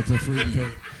 bowling with a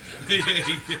fruitcake.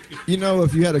 You know,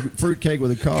 if you had a fruitcake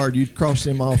with a card, you'd cross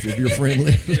them off if you're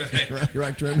friendly.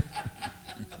 right, Trevor?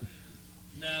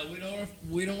 No,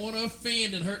 we don't want to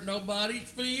offend and hurt nobody's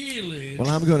feelings. Well,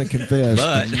 I'm going to confess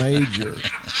But- a major.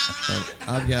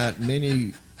 I've got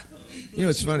many. You know,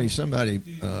 it's funny. Somebody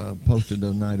posted the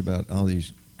other night about all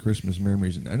these Christmas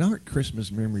memories, and aren't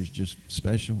Christmas memories just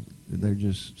special? They're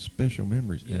just special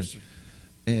memories. Yes, sir.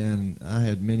 And I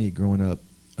had many growing up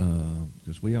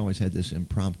because we always had this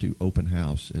impromptu open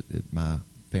house at my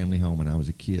family home when I was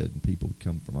a kid, and people would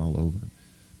come from all over.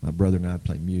 My brother and I'd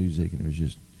play music, and it was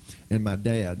just. And my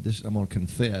dad, I'm going to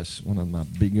confess, one of my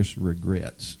biggest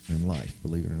regrets in life,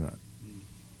 believe it or not.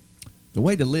 The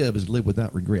way to live is live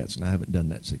without regrets, and I haven't done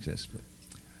that successfully.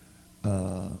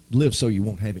 Live so you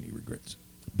won't have any regrets.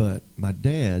 But my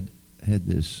dad had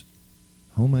this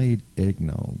homemade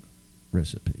eggnog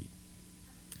recipe.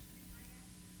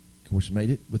 Of course, made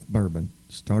it with bourbon.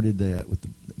 Started that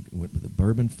went with the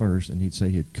bourbon first, and he'd say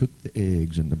he'd cooked the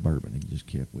eggs in the bourbon. He just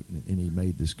kept with it, and he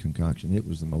made this concoction. It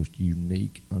was the most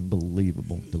unique,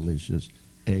 unbelievable, delicious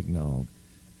eggnog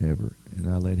ever. And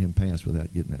I let him pass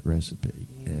without getting that recipe.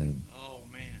 And Oh,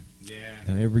 man. Yeah.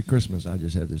 and every Christmas, I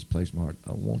just have this place marked.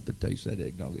 I want to taste that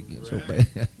eggnog again so bad.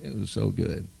 It was so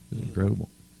good. It was incredible.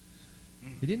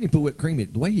 He didn't even put whipped cream in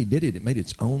it. The way he did it, it made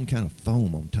its own kind of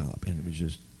foam on top, and it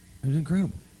was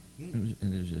incredible. It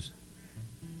was just.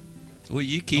 Well,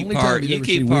 you keep Only part time you'd you ever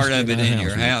keep see part whiskey of it our in your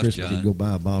was at house, Christmas. You'd go John.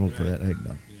 buy a bottle for that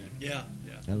eggnog. Yeah.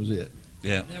 That was it.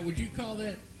 Yeah. Now, would you call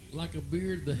that like a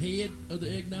beard, the head of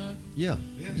the eggnog? Yeah,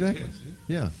 exactly.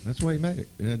 Yeah, that's the way he made it.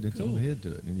 It had its own head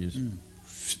to it, and you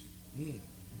just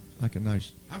like a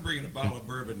nice. I'm bringing a bottle of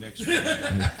bourbon next week.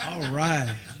 All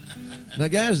right. Now,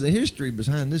 guys, the history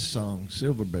behind this song,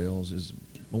 "Silver Bells," is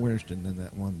more interesting than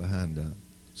that one behind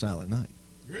 "Silent Night."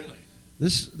 Really?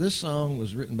 This song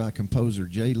was written by composer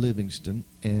Jay Livingston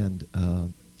and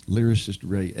lyricist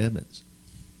Ray Evans.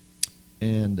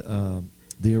 And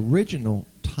the original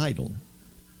title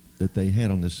that they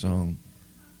had on this song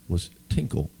was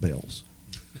Tinkle Bells.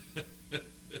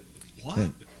 What?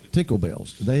 And Tinkle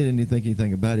Bells. They didn't think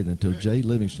anything about it until Jay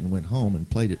Livingston went home and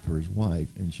played it for his wife,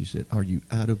 and she said, "Are you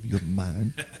out of your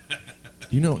mind?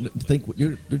 Don't you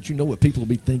know what people will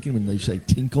be thinking when they say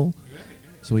tinkle?"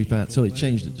 So he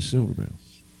changed it to Silver Bells.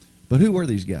 But who were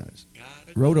these guys?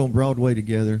 Wrote on Broadway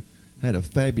together, had a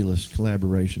fabulous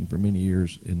collaboration for many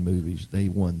years in movies. They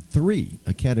won 3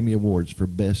 Academy Awards for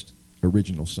Best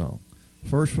Original Song.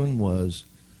 First one was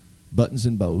Buttons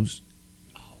and Bows.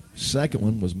 Second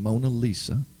one was Mona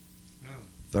Lisa.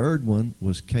 Third one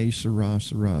was Que Sera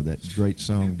Sera, that great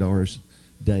song Doris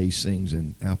Day sings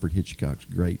in Alfred Hitchcock's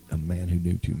great A Man Who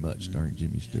Knew Too Much, starring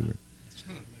Jimmy Stewart.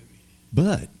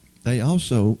 But they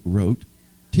also wrote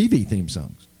TV theme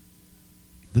songs.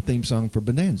 The theme song for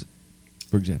Bonanza,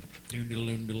 for example. And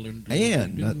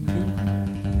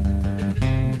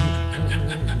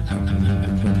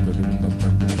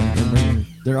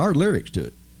there are lyrics to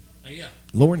it. Yeah.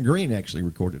 Lauren Green actually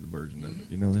recorded a version of it.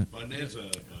 You know that?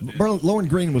 Bonanza. Lauren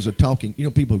Green was a talking,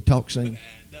 people who talk sing.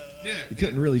 Yeah. He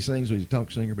couldn't really sing, so he's a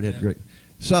talk singer, but he had great.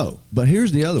 So, but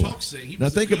here's the other one. Now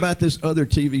think about this other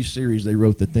TV series they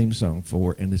wrote the theme song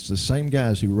for, and it's the same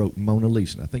guys who wrote Mona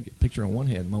Lisa. And I think picture on one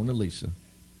hand Mona Lisa,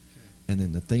 and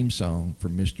then the theme song for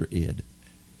Mr. Ed.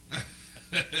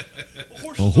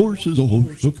 A horse is a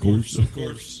horse, of course. Of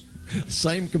course.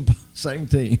 Same team.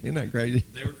 Isn't that crazy?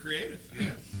 They were creative,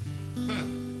 yeah. Huh.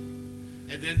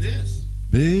 And then this.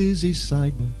 Busy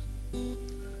sidewalks,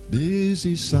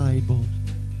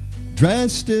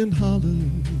 dressed in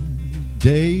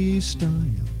holiday style.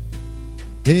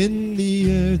 In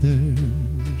the air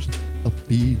there's a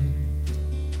feeling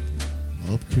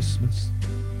of Christmas.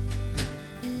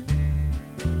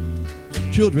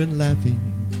 Children laughing,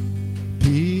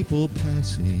 people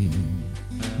passing,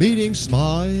 meeting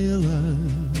smile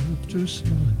after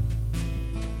smile.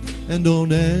 And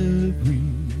on every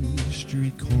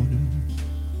street corner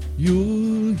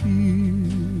you'll hear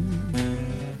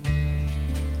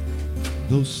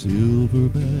those silver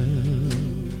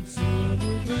bells,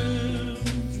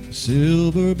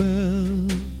 silver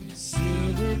bells,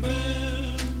 silver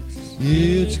bells.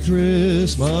 It's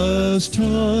Christmas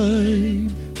time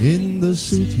in the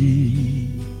city.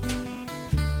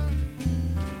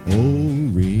 Oh,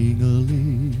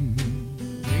 ring-a-ling,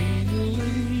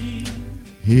 ring-a-ling,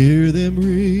 hear them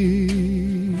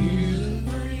ring,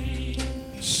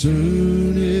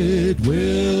 soon it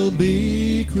will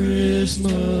be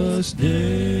Christmas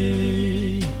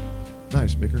Day.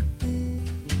 Nice, Bicker.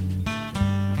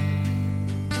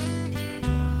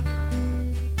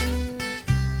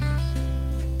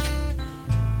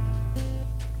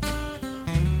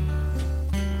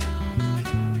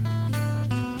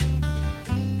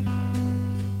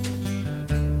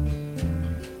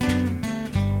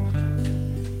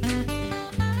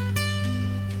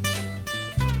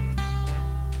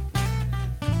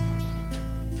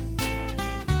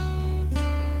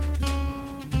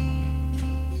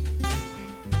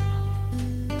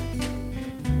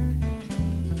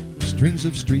 Strings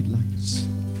of streetlights,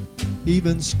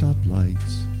 even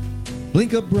stoplights,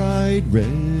 blink a bright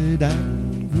red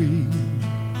and green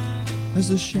as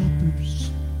the shoppers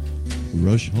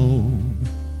rush home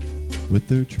with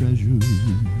their treasures.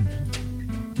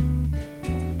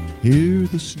 Hear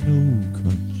the snow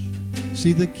crunch,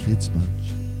 see the kids bunch.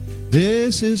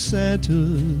 This is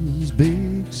Santa's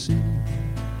big city,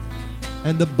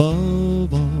 and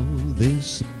above all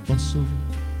this bustle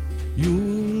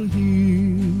you'll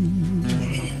hear,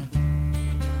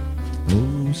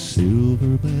 oh,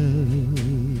 silver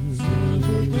bells,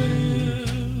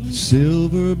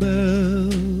 silver bells, silver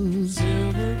bells,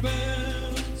 silver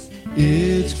bells.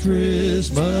 It's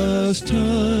Christmas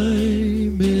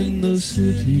time in the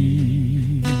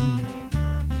city.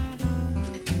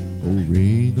 Oh,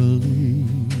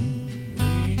 ring-a-ling,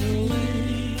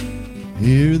 ring-a-ling,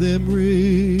 hear them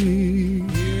ring,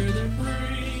 hear them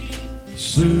ring.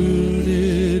 Soon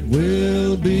it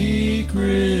will be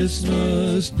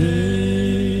Christmas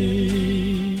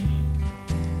Day.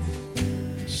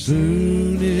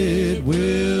 Soon it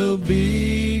will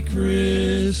be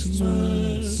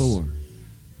Christmas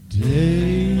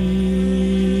Day.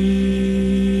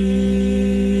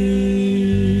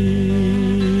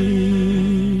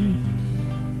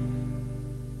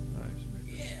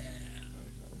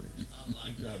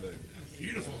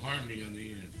 Beautiful harmony on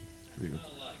the end.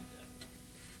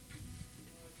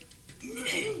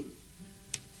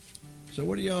 So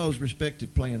what are y'all's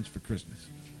respective plans for Christmas?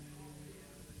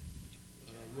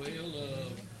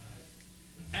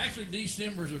 Actually,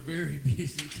 December's a very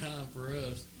busy time for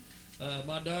us.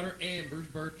 My daughter Amber's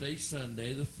birthday's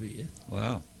Sunday the 5th.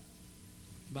 Wow.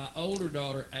 My older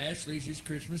daughter Ashley's is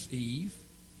Christmas Eve.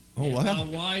 Oh, and wow. My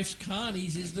wife's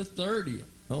Connie's is the 30th.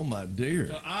 Oh, my dear.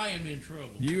 So I am in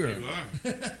trouble. You are.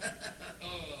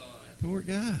 Poor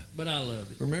guy. But I love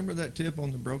it. Remember that tip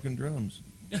on the broken drums.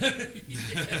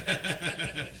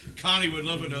 Connie would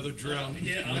love another drum.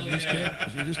 Yeah, You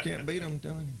just can't beat them,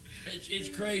 telling you. It's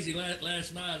crazy.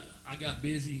 Last night I got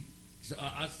busy, so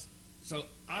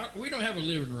we don't have a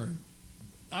living room.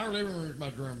 Our living room is my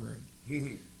drum room.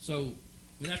 So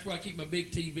that's where I keep my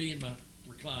big TV and my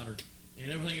recliner,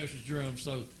 and everything else is drums.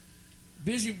 So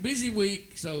busy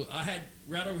week. So I had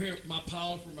right over here my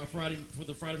pile for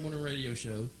the Friday morning radio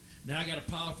show. Now I got a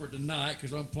pile for tonight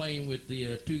because I'm playing with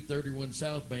the 231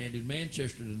 South Band in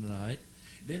Manchester tonight.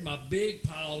 Then my big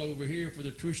pile over here for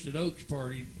the Twisted Oaks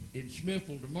party in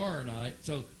Smithville tomorrow night.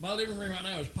 So my living room right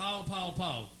now is pile.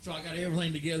 So I got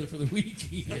everything together for the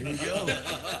weekend. There you go.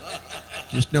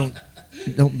 Just don't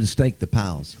mistake the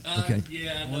piles. Okay.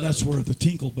 Yeah. Well, that's where the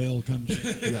tinkle bell comes in.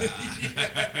 Hey,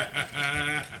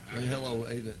 hello,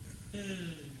 Ava.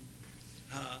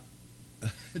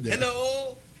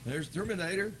 Hello. There's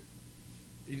Terminator.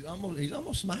 He's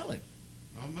almost smiling.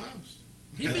 Almost.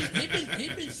 He's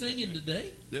been singing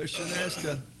today. There's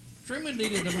Shanasta. Truman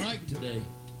needed a mic today.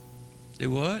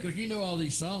 Do what? Because you know all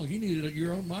these songs. You needed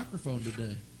your own microphone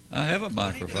today. I have a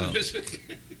microphone. He has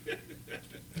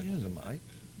a mic.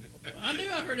 I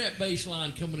knew I heard that bass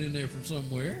line coming in there from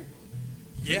somewhere.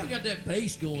 Yeah. We got that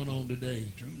bass going on today.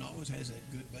 Truman always has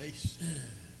that good bass.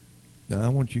 Now, I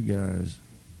want you guys.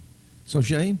 So,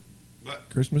 Shane, What?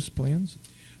 Christmas plans?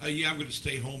 Yeah, I'm going to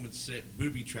stay home and set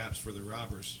booby traps for the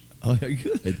robbers. Oh, yeah,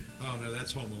 good. Oh, no,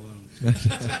 that's Home Alone.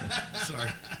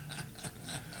 Sorry.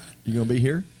 You going to be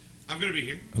here? I'm going to be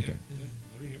here. Okay. Yeah,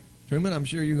 I'll be here. Truman, I'm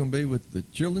sure you're going to be with the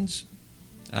children's.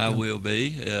 I will be.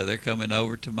 They're coming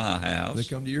over to my house. They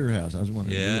come to your house. I was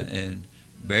wondering. Yeah, and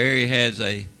Barry has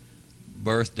a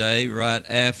birthday right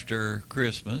after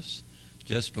Christmas,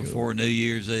 just before New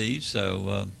Year's Eve.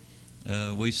 So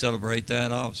we celebrate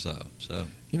that also. So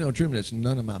You know, Truman, it's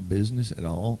none of my business at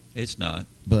all. it's not.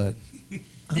 But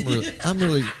I'm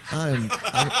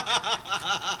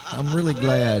really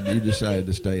glad you decided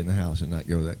to stay in the house and not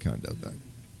go to that condo thing.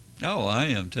 Oh, I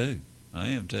am too. I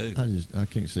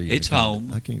can't see you. It's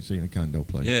home. I can't see in a condo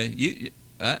place. Yeah,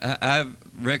 I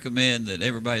recommend that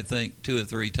everybody think 2 or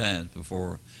 3 times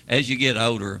before, as you get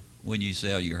older, when you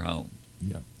sell your home.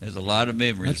 Yeah. There's a lot of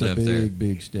memories That's a up there.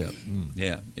 big step.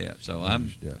 Yeah. So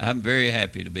Big step. I'm very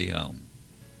happy to be home.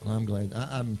 Well, I'm glad.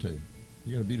 I'm too.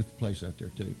 You got a beautiful place out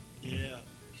there too. Yeah.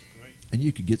 And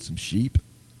you could get some sheep.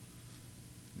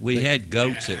 We had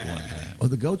goats at one time. Oh,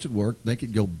 the goats would work. They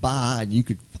could go by, and you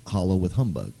could hollow with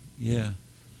humbug. Yeah,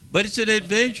 but it's an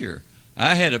adventure.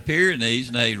 I had a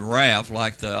Pyrenees named Ralph,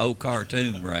 like the old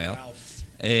cartoon Ralph,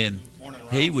 and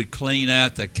he would clean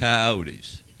out the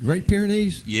coyotes. Great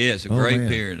Pyrenees? Yes, a Oh, Great man.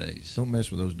 Pyrenees. Don't mess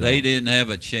with those dogs. They didn't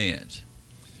have a chance.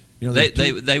 You know,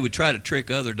 they would try to trick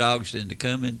other dogs into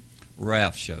coming.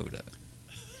 Ralph showed up.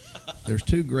 There's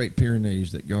 2 Great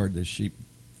Pyrenees that guard this sheep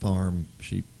farm,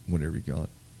 whatever you call it,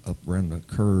 up around the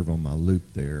curve on my loop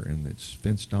there, and it's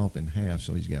fenced off in half,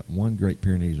 so he's got 1 Great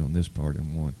Pyrenees on this part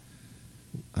and 1.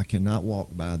 I cannot walk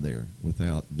by there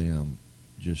without them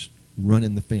just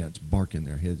running the fence, barking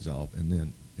their heads off, and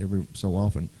then every so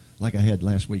often, like I had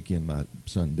last weekend, my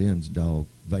son Ben's dog,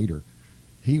 Vader,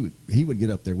 he would get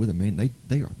up there with them, man,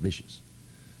 they are vicious.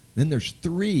 Then there's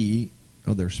 3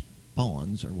 of their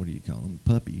spawns, or what do you call them,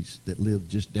 puppies, that live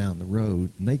just down the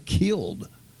road, and they killed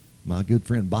my good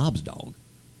friend Bob's dog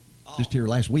just here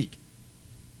last week.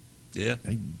 Yeah.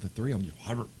 The 3 of them just,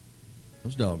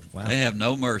 those dogs, wow. They have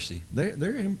no mercy.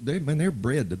 They're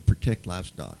bred to protect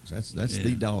livestock. That's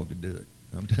the dog to do it.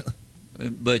 I'm telling.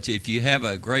 But if you have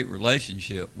a great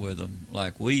relationship with them,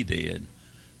 like we did,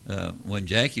 when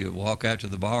Jackie would walk out to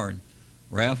the barn,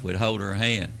 Ralph would hold her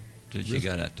hand till she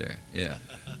got out there. Yeah.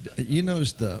 You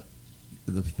notice the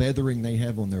feathering they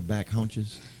have on their back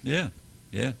haunches? Yeah.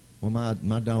 Well,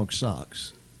 my dog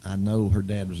Socks, I know her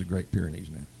dad was a Great Pyrenees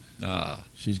now.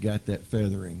 She's got that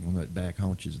feathering on that back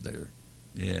haunches there.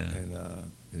 Yeah. And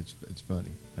it's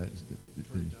funny. I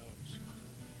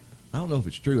don't know if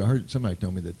it's true. I heard somebody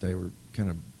tell me that they were kind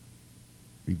of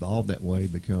evolved that way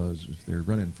because if they're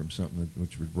running from something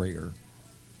which was rare,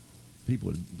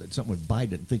 something would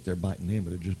bite it and think they're biting them,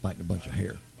 but they're just biting a bunch of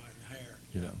hair.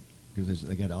 You know, because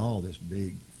they got all this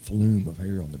big flume of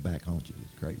hair on the back haunches.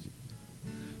 It's crazy.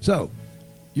 So,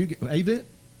 Avette?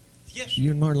 Yes.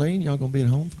 You and Marlene, y'all gonna be at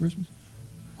home for Christmas?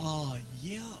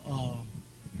 Yeah.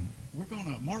 We're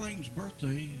gonna, Marlene's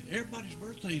birthday, everybody's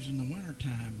birthday's in the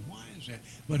wintertime. Why is that?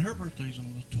 But her birthday's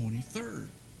on the 23rd.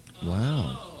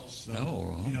 Wow. So,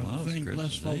 Oh, you know, wow, the thing, it's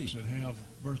bless Christmas folks Eve. that have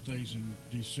birthdays in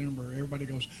December, everybody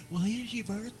goes, well, here's your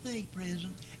birthday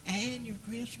present and your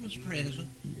Christmas present.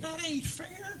 That ain't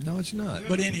fair. No, it's not.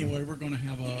 But anyway, we're going to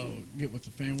get with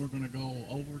the family. We're going to go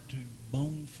over to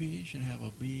Bonefish and have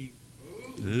a big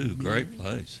Ooh, great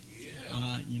place.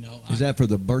 Is that for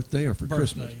the birthday or for Birthday,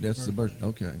 Christmas? That's the birthday.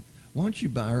 Okay. Why don't you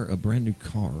buy her a brand new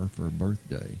car for her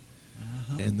birthday,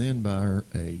 and then buy her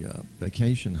a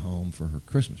vacation home for her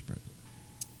Christmas present?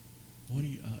 What do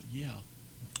you? Yeah.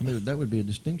 I mean, that would be a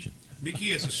distinction. Mickey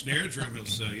has a snare drum he'll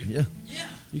sell you. Yeah. Yeah.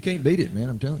 You can't beat it, man.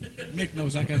 I'm telling you. Nick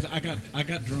knows I got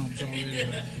drums already.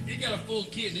 He got a full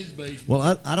kit in his basement.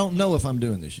 Well, I don't know if I'm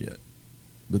doing this yet,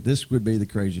 but this would be the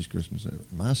craziest Christmas ever.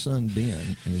 My son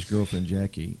Ben and his girlfriend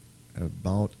Jackie have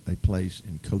bought a place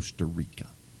in Costa Rica.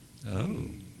 Oh.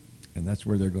 And that's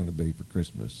where they're going to be for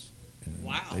Christmas. And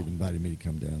Wow. They've invited me to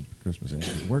come down for Christmas. And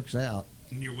if it works out,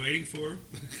 And you're waiting for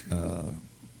him?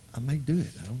 I may do it.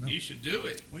 I don't know. You should do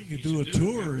it. Well, you could do a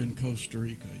tour in Costa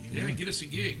Rica. Yeah, get us a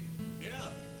gig. Yeah.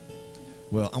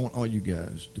 Well, I want all you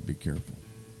guys to be careful.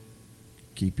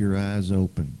 Keep your eyes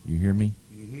open. You hear me?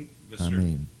 Mm-hmm. Yes, I sir.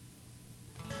 mean,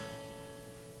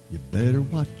 you better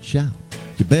watch out.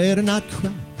 You better not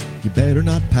cry. You better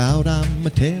not pout. I'm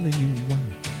telling you why.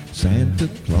 Santa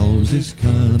Claus is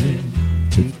coming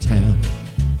to town.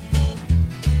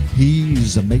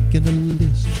 He's a-making a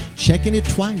list, checking it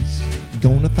twice.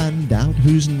 Gonna find out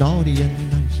who's naughty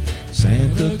and nice.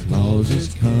 Santa Claus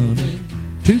is coming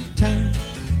to town.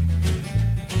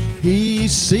 He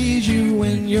sees you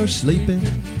when you're sleeping.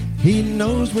 He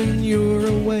knows when you're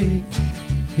awake.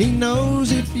 He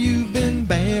knows if you've been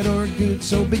bad or good,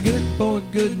 so be good for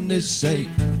goodness sake.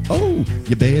 Oh,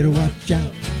 you better watch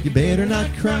out. You better not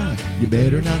cry. You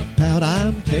better not pout.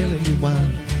 I'm telling you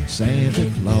why. Santa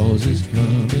Claus is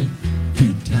coming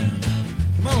to town.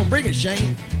 Come on, bring it,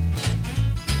 Shane.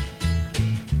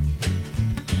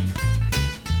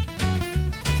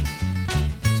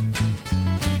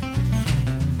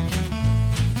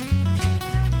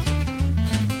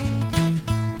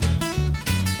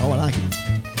 Oh, I like it.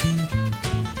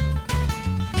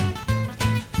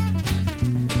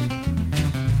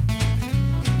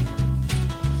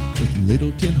 With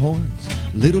little tin horns,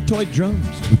 little toy drums,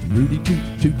 with Rudy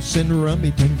Toot Toots and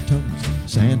Rummy Tum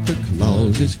Tums, Santa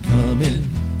Claus is coming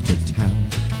to town.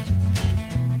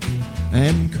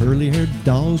 And curly-haired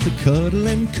dolls to cuddle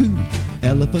and coo,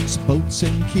 elephants, boats,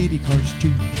 and kitty cars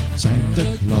too.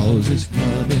 Santa Claus is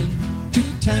coming to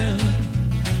town.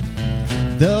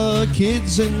 The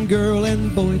kids and girl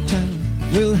and boy town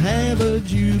will have a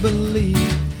jubilee.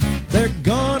 They're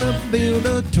gonna build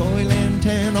a toy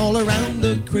lantern all around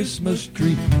the Christmas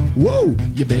tree. Whoa,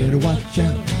 you better watch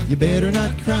out. You better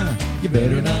not cry. You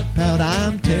better not pout.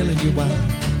 I'm telling you why.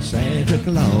 Santa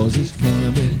Claus is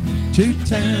coming to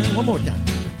town. One more time.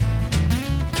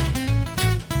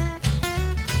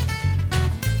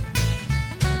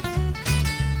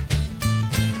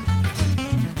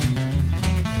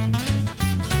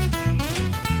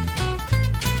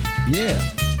 Yeah.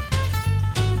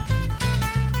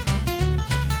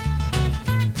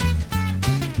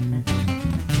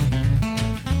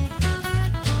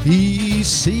 He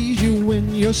sees you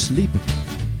when you're sleeping.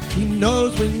 He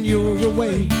knows when you're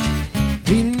awake.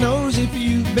 He knows if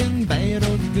you've been bad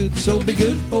or good, so be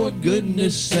good for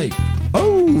goodness sake.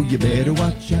 Oh, you better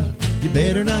watch out. You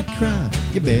better not cry.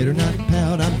 You better not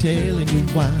pout. I'm telling you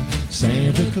why.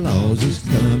 Santa Claus is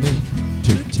coming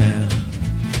to town.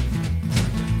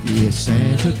 Yes,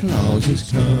 Santa Claus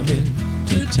is coming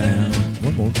to town.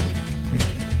 One more.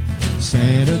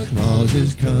 Santa Claus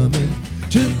is coming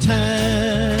to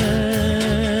town.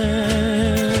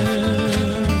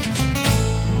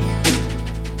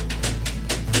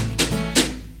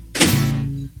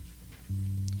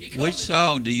 Which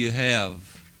song do you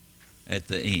have at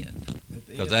the end?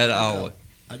 Because that always.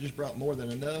 I just brought more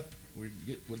than enough. We'll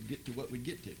get to what we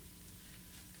get to.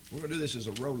 We're going to do this as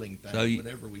a rolling thing So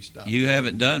whenever we stop. you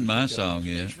haven't done my song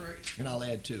yet. And I'll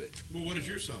add to it. Well, what is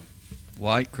your song?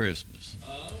 White Christmas.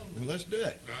 Well, let's do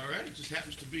it. All right. It just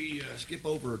happens to be... Skip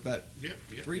over about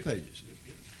 3 pages.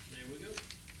 There we go.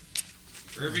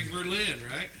 Irving Berlin,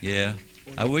 right? Yeah.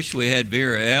 I wish we had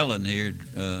Vera Allen here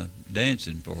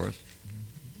dancing for us.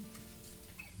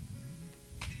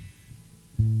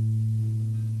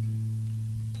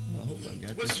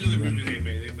 What's the other movie they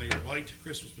made? They made White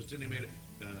Christmas, but then they made it...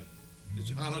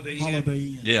 it's Holiday Inn. Holiday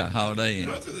Inn. Yeah, Holiday Inn.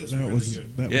 Both of those That are really was-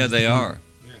 good. that Yeah, was they the- are.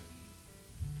 Yeah.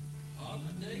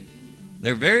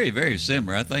 They're very, very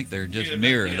similar. I think they're just Yeah,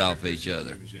 mirrored yeah, off they're each very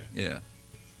other. similar, Yeah.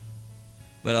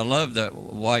 But I love that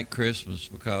White Christmas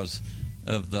because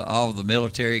of all the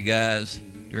military guys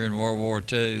during World War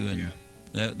II, and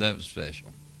that was special.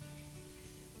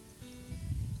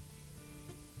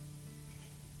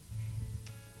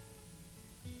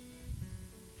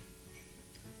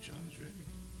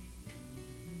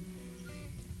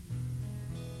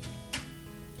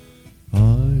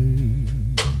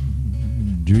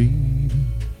 dreaming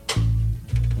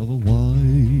of a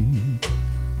white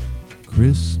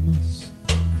Christmas,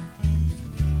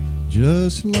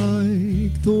 just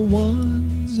like the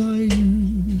ones I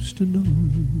used to know,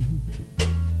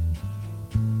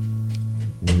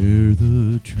 where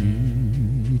the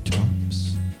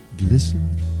treetops glisten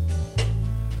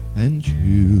and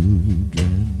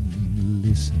children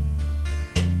listen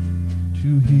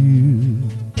to hear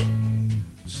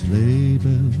sleigh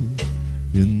bells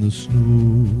in the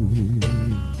snow.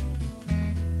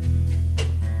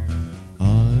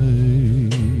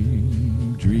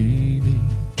 I'm dreaming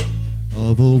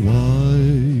of a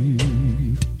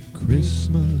white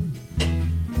Christmas,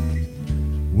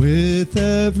 with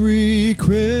every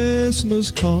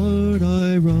Christmas card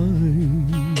I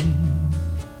write.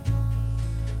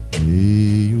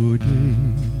 May your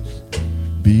days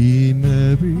be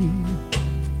merry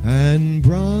and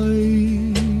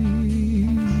bright,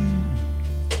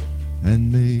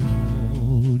 and may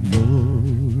all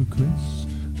your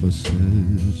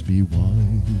Christmases be white.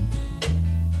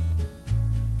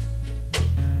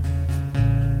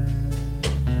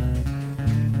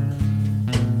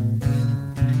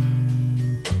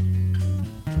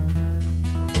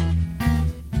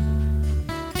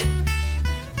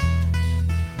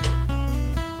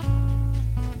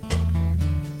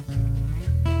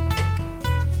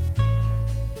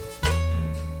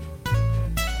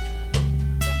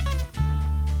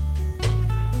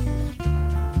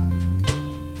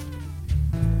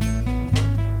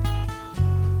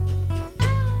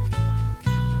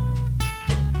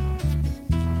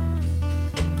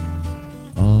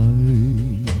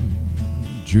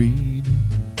 Dreaming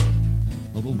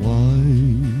of a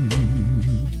white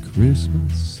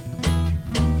Christmas,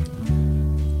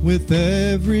 with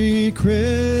every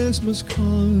Christmas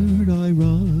card I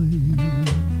write.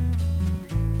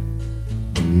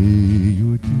 May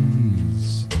your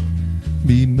days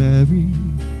be merry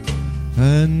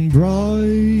and bright,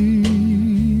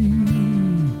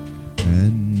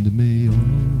 and may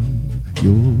all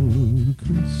your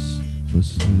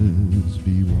Christmases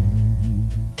be white.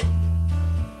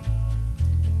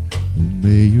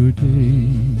 May your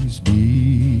days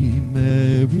be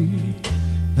merry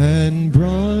and bright,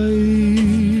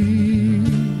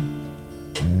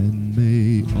 and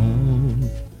may all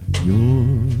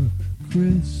your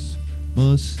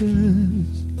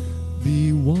Christmases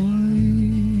be white.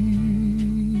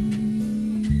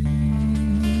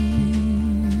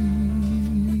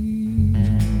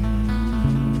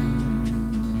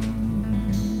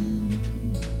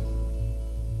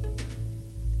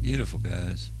 Beautiful,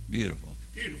 guys. Beautiful.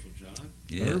 Beautiful, John.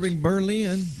 Yes. Irving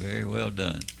Berlin. Very well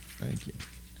done. Thank you.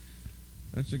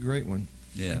 That's a great one.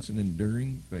 Yeah. That's an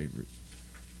enduring favorite.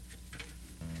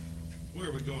 Where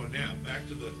are we going now?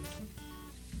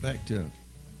 Back to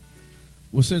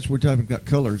Well, since we're talking about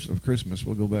colors of Christmas,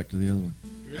 we'll go back to the other one.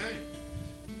 right.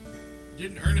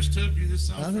 Didn't Ernest Tubb do this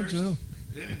song I think first? so.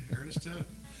 Yeah, Ernest Tubb.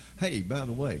 Hey, by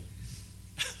the way,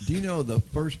 do you know the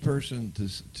first person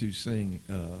to sing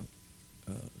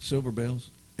Silver Bells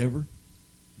ever?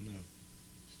 No.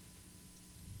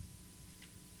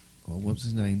 Oh, what's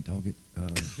his name? Dog it.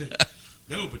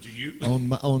 No, but do you?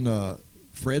 on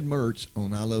Fred Mertz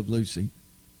on I Love Lucy.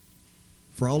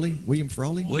 Frawley, William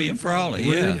Frawley. William Frawley,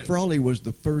 William yeah. Frawley was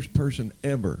the first person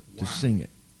ever to sing it.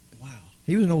 Wow.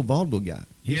 He was an old vaudeville guy.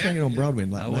 He sang it on Broadway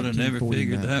in like I would have never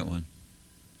figured that one.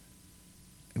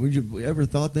 Would you ever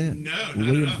thought that? No,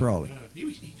 William no. Frawley. No.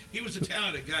 He was a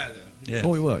talented guy, though. Yeah.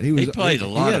 Oh, he was. He played a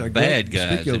lot had of great- bad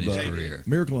guys speaking in his of, career.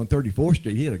 Miracle on 34th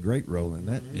Street, he had a great role in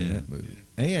that movie.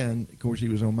 And of course, he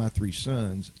was on My Three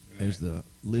Sons as the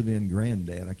live-in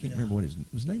granddad. I can't remember what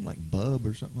his name, like Bub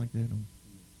or something like that.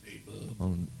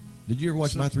 Did you ever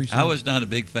watch My Three Sons? I was not a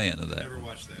big fan of that. Never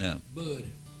watched that. No. Bud.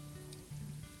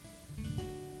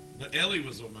 But Ellie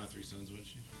was on My Three Sons, wasn't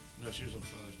she? No, she was on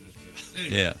Father's Day.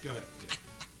 Anyway, Yeah. Go ahead.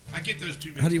 I get those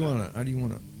two. How do you mixed want to? How do you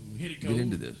want to Hit it get cold.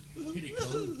 into this? Hit it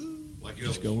cold. Like Elvis.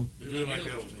 Just going. Do it like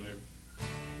Elvis, baby. Come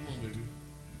on, baby.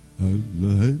 I'll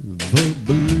have a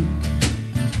blue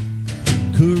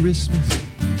Christmas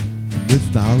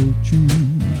without you.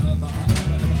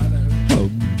 I'll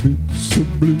be so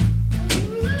blue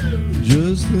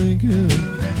just thinking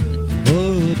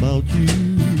about you.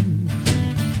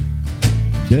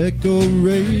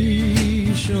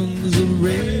 Decorations of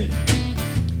red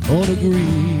on a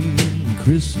green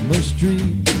Christmas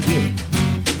tree.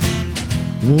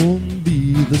 Won't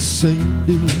be the same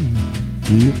day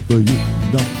if you're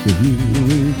not here with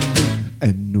me.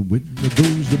 And when it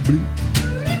goes to blue,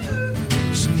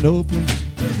 snowflakes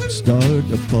start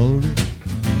to fall.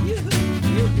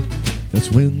 That's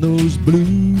when those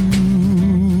blue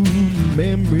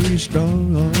memories start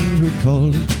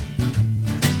calling.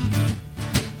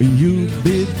 You've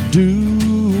been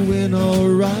doing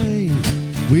alright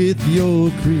with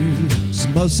your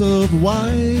Christmas of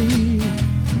white,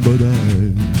 but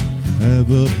I have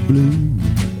a blue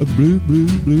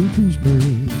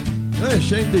Christmas. Hey,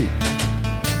 Shane D.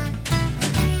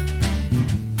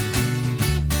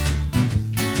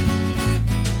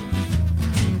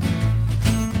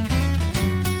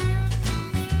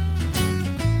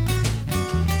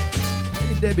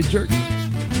 Hey, Debbie Church.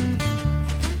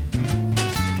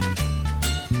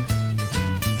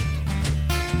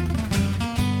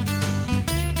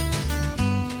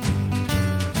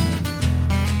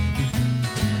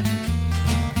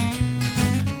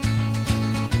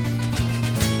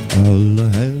 I'll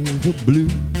have a blue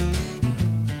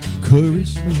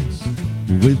Christmas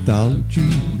without you.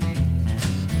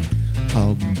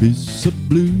 I'll be so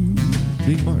blue,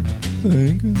 Dean Martin,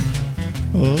 thinking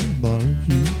about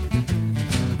you.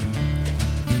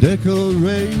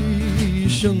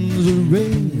 Decorations are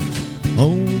red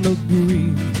on a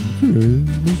green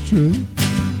Christmas tree.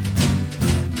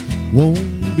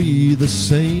 Won't be the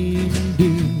same,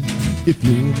 dear, if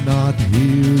you're not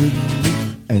here with me.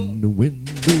 And the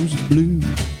window's blue,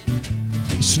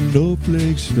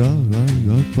 snowflakes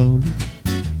start falling.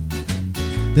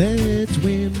 That's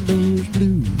when those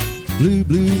blue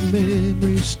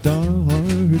memories start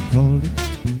calling.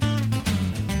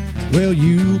 Well,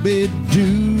 you've been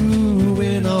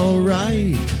doing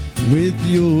alright with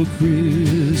your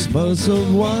Christmas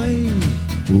of white.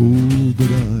 Oh,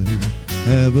 but I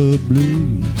have a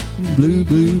blue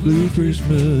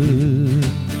Christmas.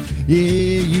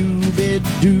 Yeah, you've been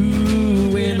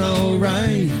doing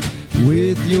alright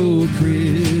with your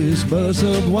Christmas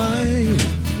of white.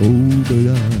 Oh, but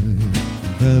I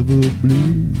have a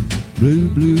blue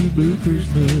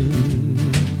Christmas.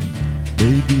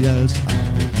 Baby, I have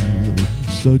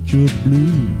such a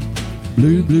blue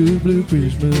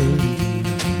Christmas.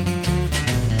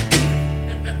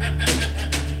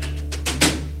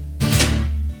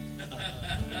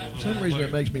 For some reason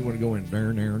it makes me want to go in there.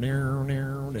 I don't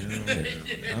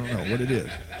know what it is.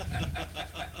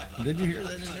 Did you hear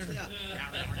that in there?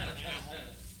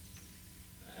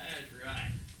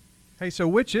 Hey, so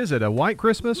which is it, a white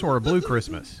Christmas or a blue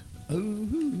Christmas?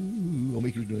 Ooh, I'll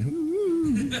make you do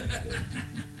ooh.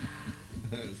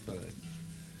 That's fun.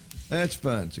 That's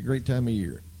fun. It's a great time of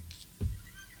year.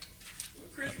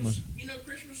 Christmas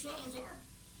songs are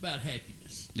about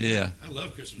happiness. Yeah. I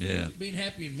love Christmas. Yeah. Being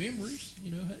happy in memories,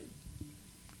 hey.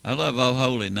 I love Oh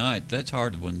Holy Night. That's a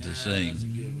hard one to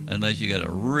sing unless you got a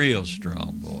real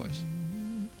strong voice.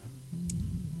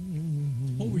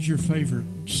 What was your favorite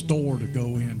store to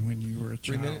go in when you were a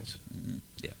 3 child? minutes?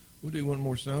 Yeah. We'll do one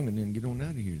more song and then get on out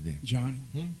of here then. Johnny,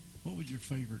 what was your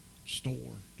favorite store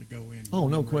to go in? Oh,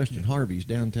 when no you were a question. kid? Harvey's,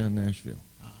 downtown Nashville.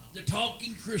 The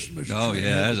Talking Christmas Oh, tree.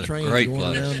 yeah, that's The a train great going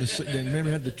place. around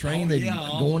remember had the train? They'd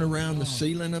going around the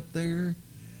ceiling up there.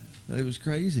 It was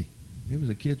crazy. It was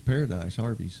a kid's paradise,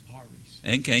 Harvey's.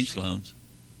 And Kane Sloan's.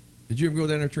 Did you ever go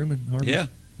down there, Truman? Harvey's? Yeah,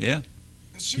 yeah.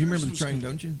 You remember the train,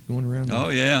 don't you? Going around. Oh,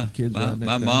 yeah. Kids My riding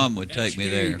that thing. mom would take me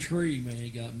Scary there. tree, man,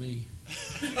 got me.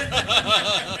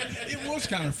 It was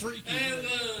kind of freaky.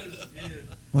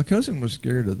 My cousin was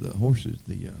scared of the horses,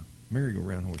 the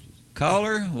merry-go-round horses.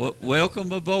 Caller,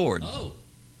 welcome aboard. Oh.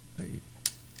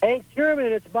 Hey, Truman,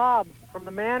 it's Bob from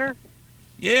the Manor.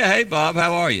 Yeah, hey, Bob,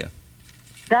 how are you?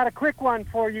 Got a quick one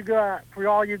for you for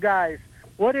all you guys.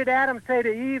 What did Adam say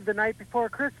to Eve the night before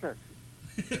Christmas?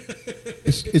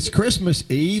 It's Christmas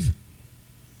Eve.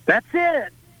 That's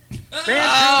it. Man,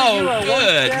 Oh, you are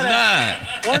good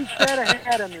night. One step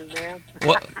ahead of me, man.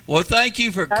 Well, thank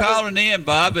you for calling in,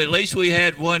 Bob. At least we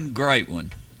had one great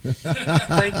one.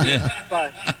 Thank you. Yeah.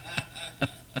 Bye.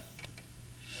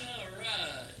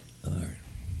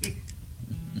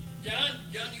 John,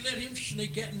 you let him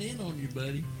sneak that in on you,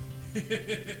 buddy.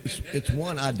 It's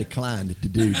one I declined to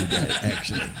do today,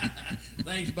 actually.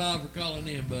 Thanks, Bob, for calling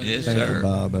in, buddy. Yes, Thank you, sir.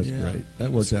 Bob. That's Yeah. great.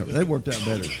 That worked out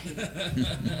better.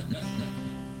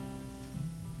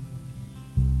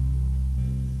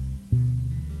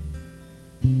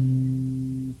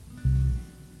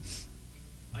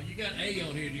 Oh, you got A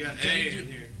on here. You got A A in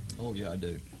here. Oh, yeah, I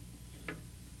do. I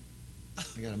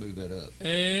got to move that up.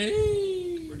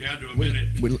 Hey. We're down to a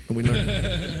minute. We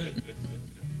learned.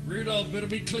 Rudolph better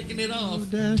be clicking it off.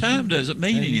 Time doesn't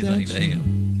mean anything to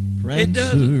him. It Prancer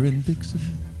doesn't. and Vixen,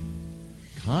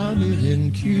 Comet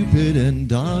and Cupid and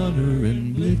Donner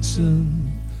and Blitzen.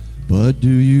 But do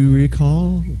you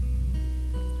recall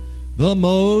the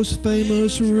most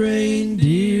famous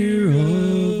reindeer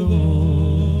of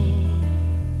all?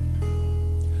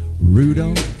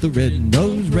 Rudolph the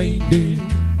red-nosed reindeer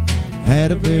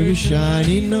had a very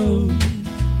shiny nose,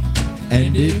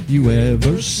 and if you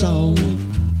ever saw it,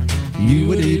 you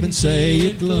would even say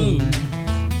it glowed.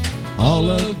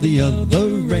 All of the other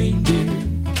reindeer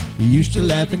used to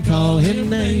laugh and call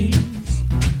him names.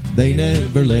 They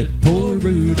never let poor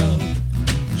Rudolph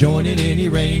join in any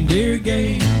reindeer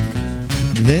game.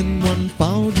 Then one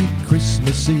foggy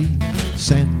Christmas Eve,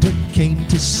 Santa came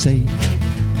to say,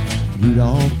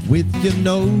 Rudolph, with your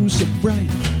nose so bright,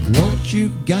 won't you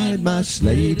guide my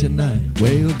sleigh tonight?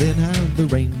 Well, then how the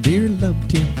reindeer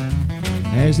loved him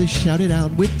as they shouted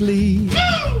out with glee.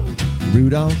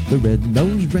 Rudolph the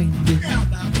red-nosed reindeer,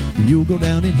 you'll go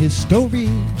down in history.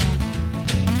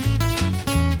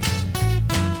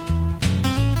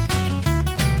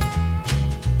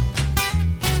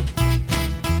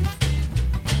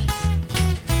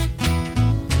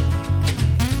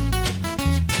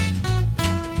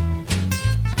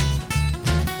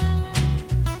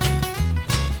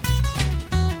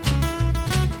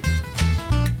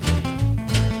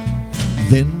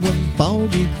 Then one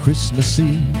foggy Christmas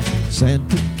Eve,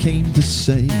 Santa came to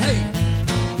say,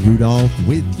 Rudolph,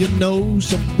 with your nose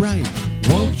so bright,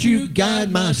 won't you guide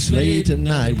my sleigh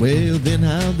tonight? Well, then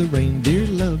how the reindeer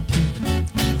loved him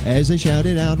as they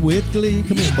shouted out with glee.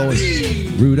 Come in, boys.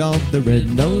 Rudolph the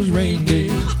red-nosed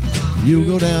reindeer, you'll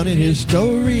go down in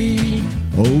history.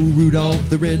 Oh, Rudolph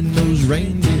the red-nosed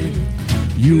reindeer,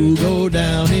 you'll go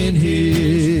down in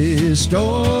history.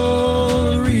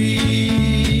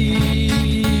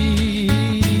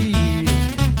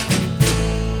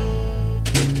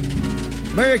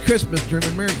 Merry Christmas,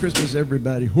 Truman. Merry Christmas,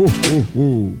 everybody. Ho, ho,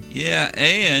 ho. Yeah,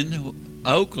 and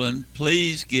Oakland,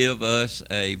 please give us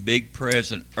a big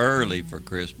present early for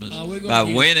Christmas by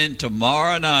winning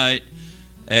tomorrow night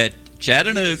at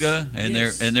Chattanooga, and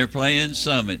they're playing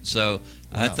Summit. So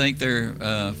I think they're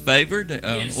favored.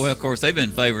 Well, of course, they've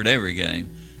been favored every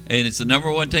game. And it's the number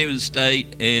one team in the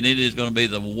state, and it is going to be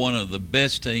one of the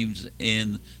best teams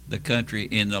in the country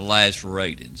in the last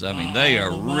ratings. I mean, they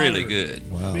are really good.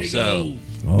 Wow. So,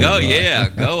 go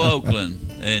Oakland.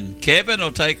 And Kevin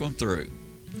will take them through.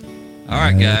 All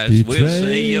right, guys, we'll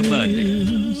see you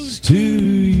Monday. To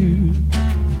you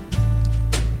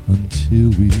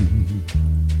until we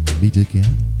meet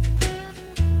again.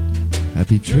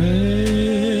 Happy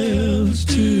trails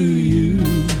to you.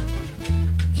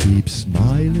 Keep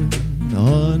smiling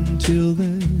until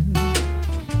then.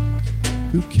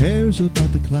 Who cares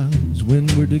about the clouds when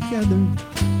we're together?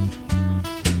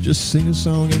 Just sing a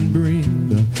song and bring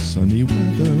the sunny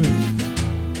weather.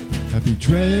 Happy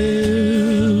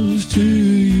trails to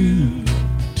you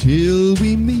till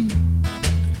we meet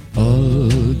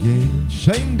again.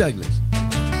 Shane Douglas.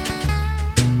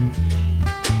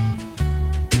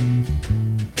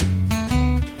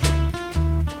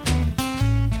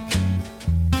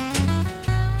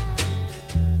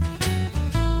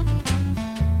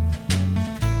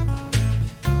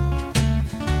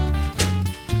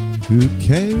 Who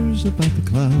cares about the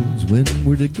clouds when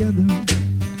we're together?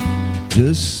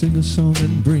 Just sing a song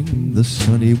and bring the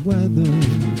sunny weather.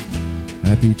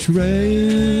 Happy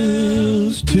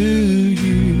trails to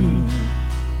you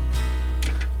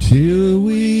till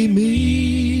we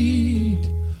meet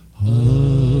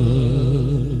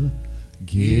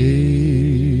again.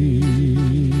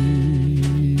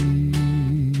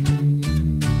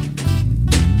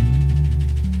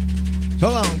 So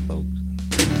long, folks.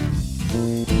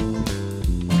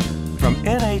 From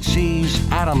NHC's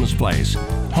Adams Place,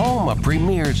 home of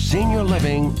premier senior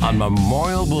living on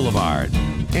Memorial Boulevard.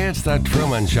 It's The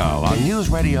Truman Show on News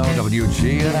Radio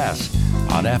WGNS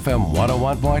on FM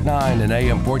 101.9 and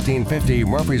AM 1450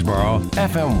 Murfreesboro,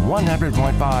 FM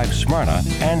 100.5 Smyrna,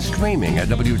 and streaming at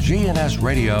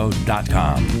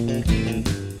WGNSradio.com.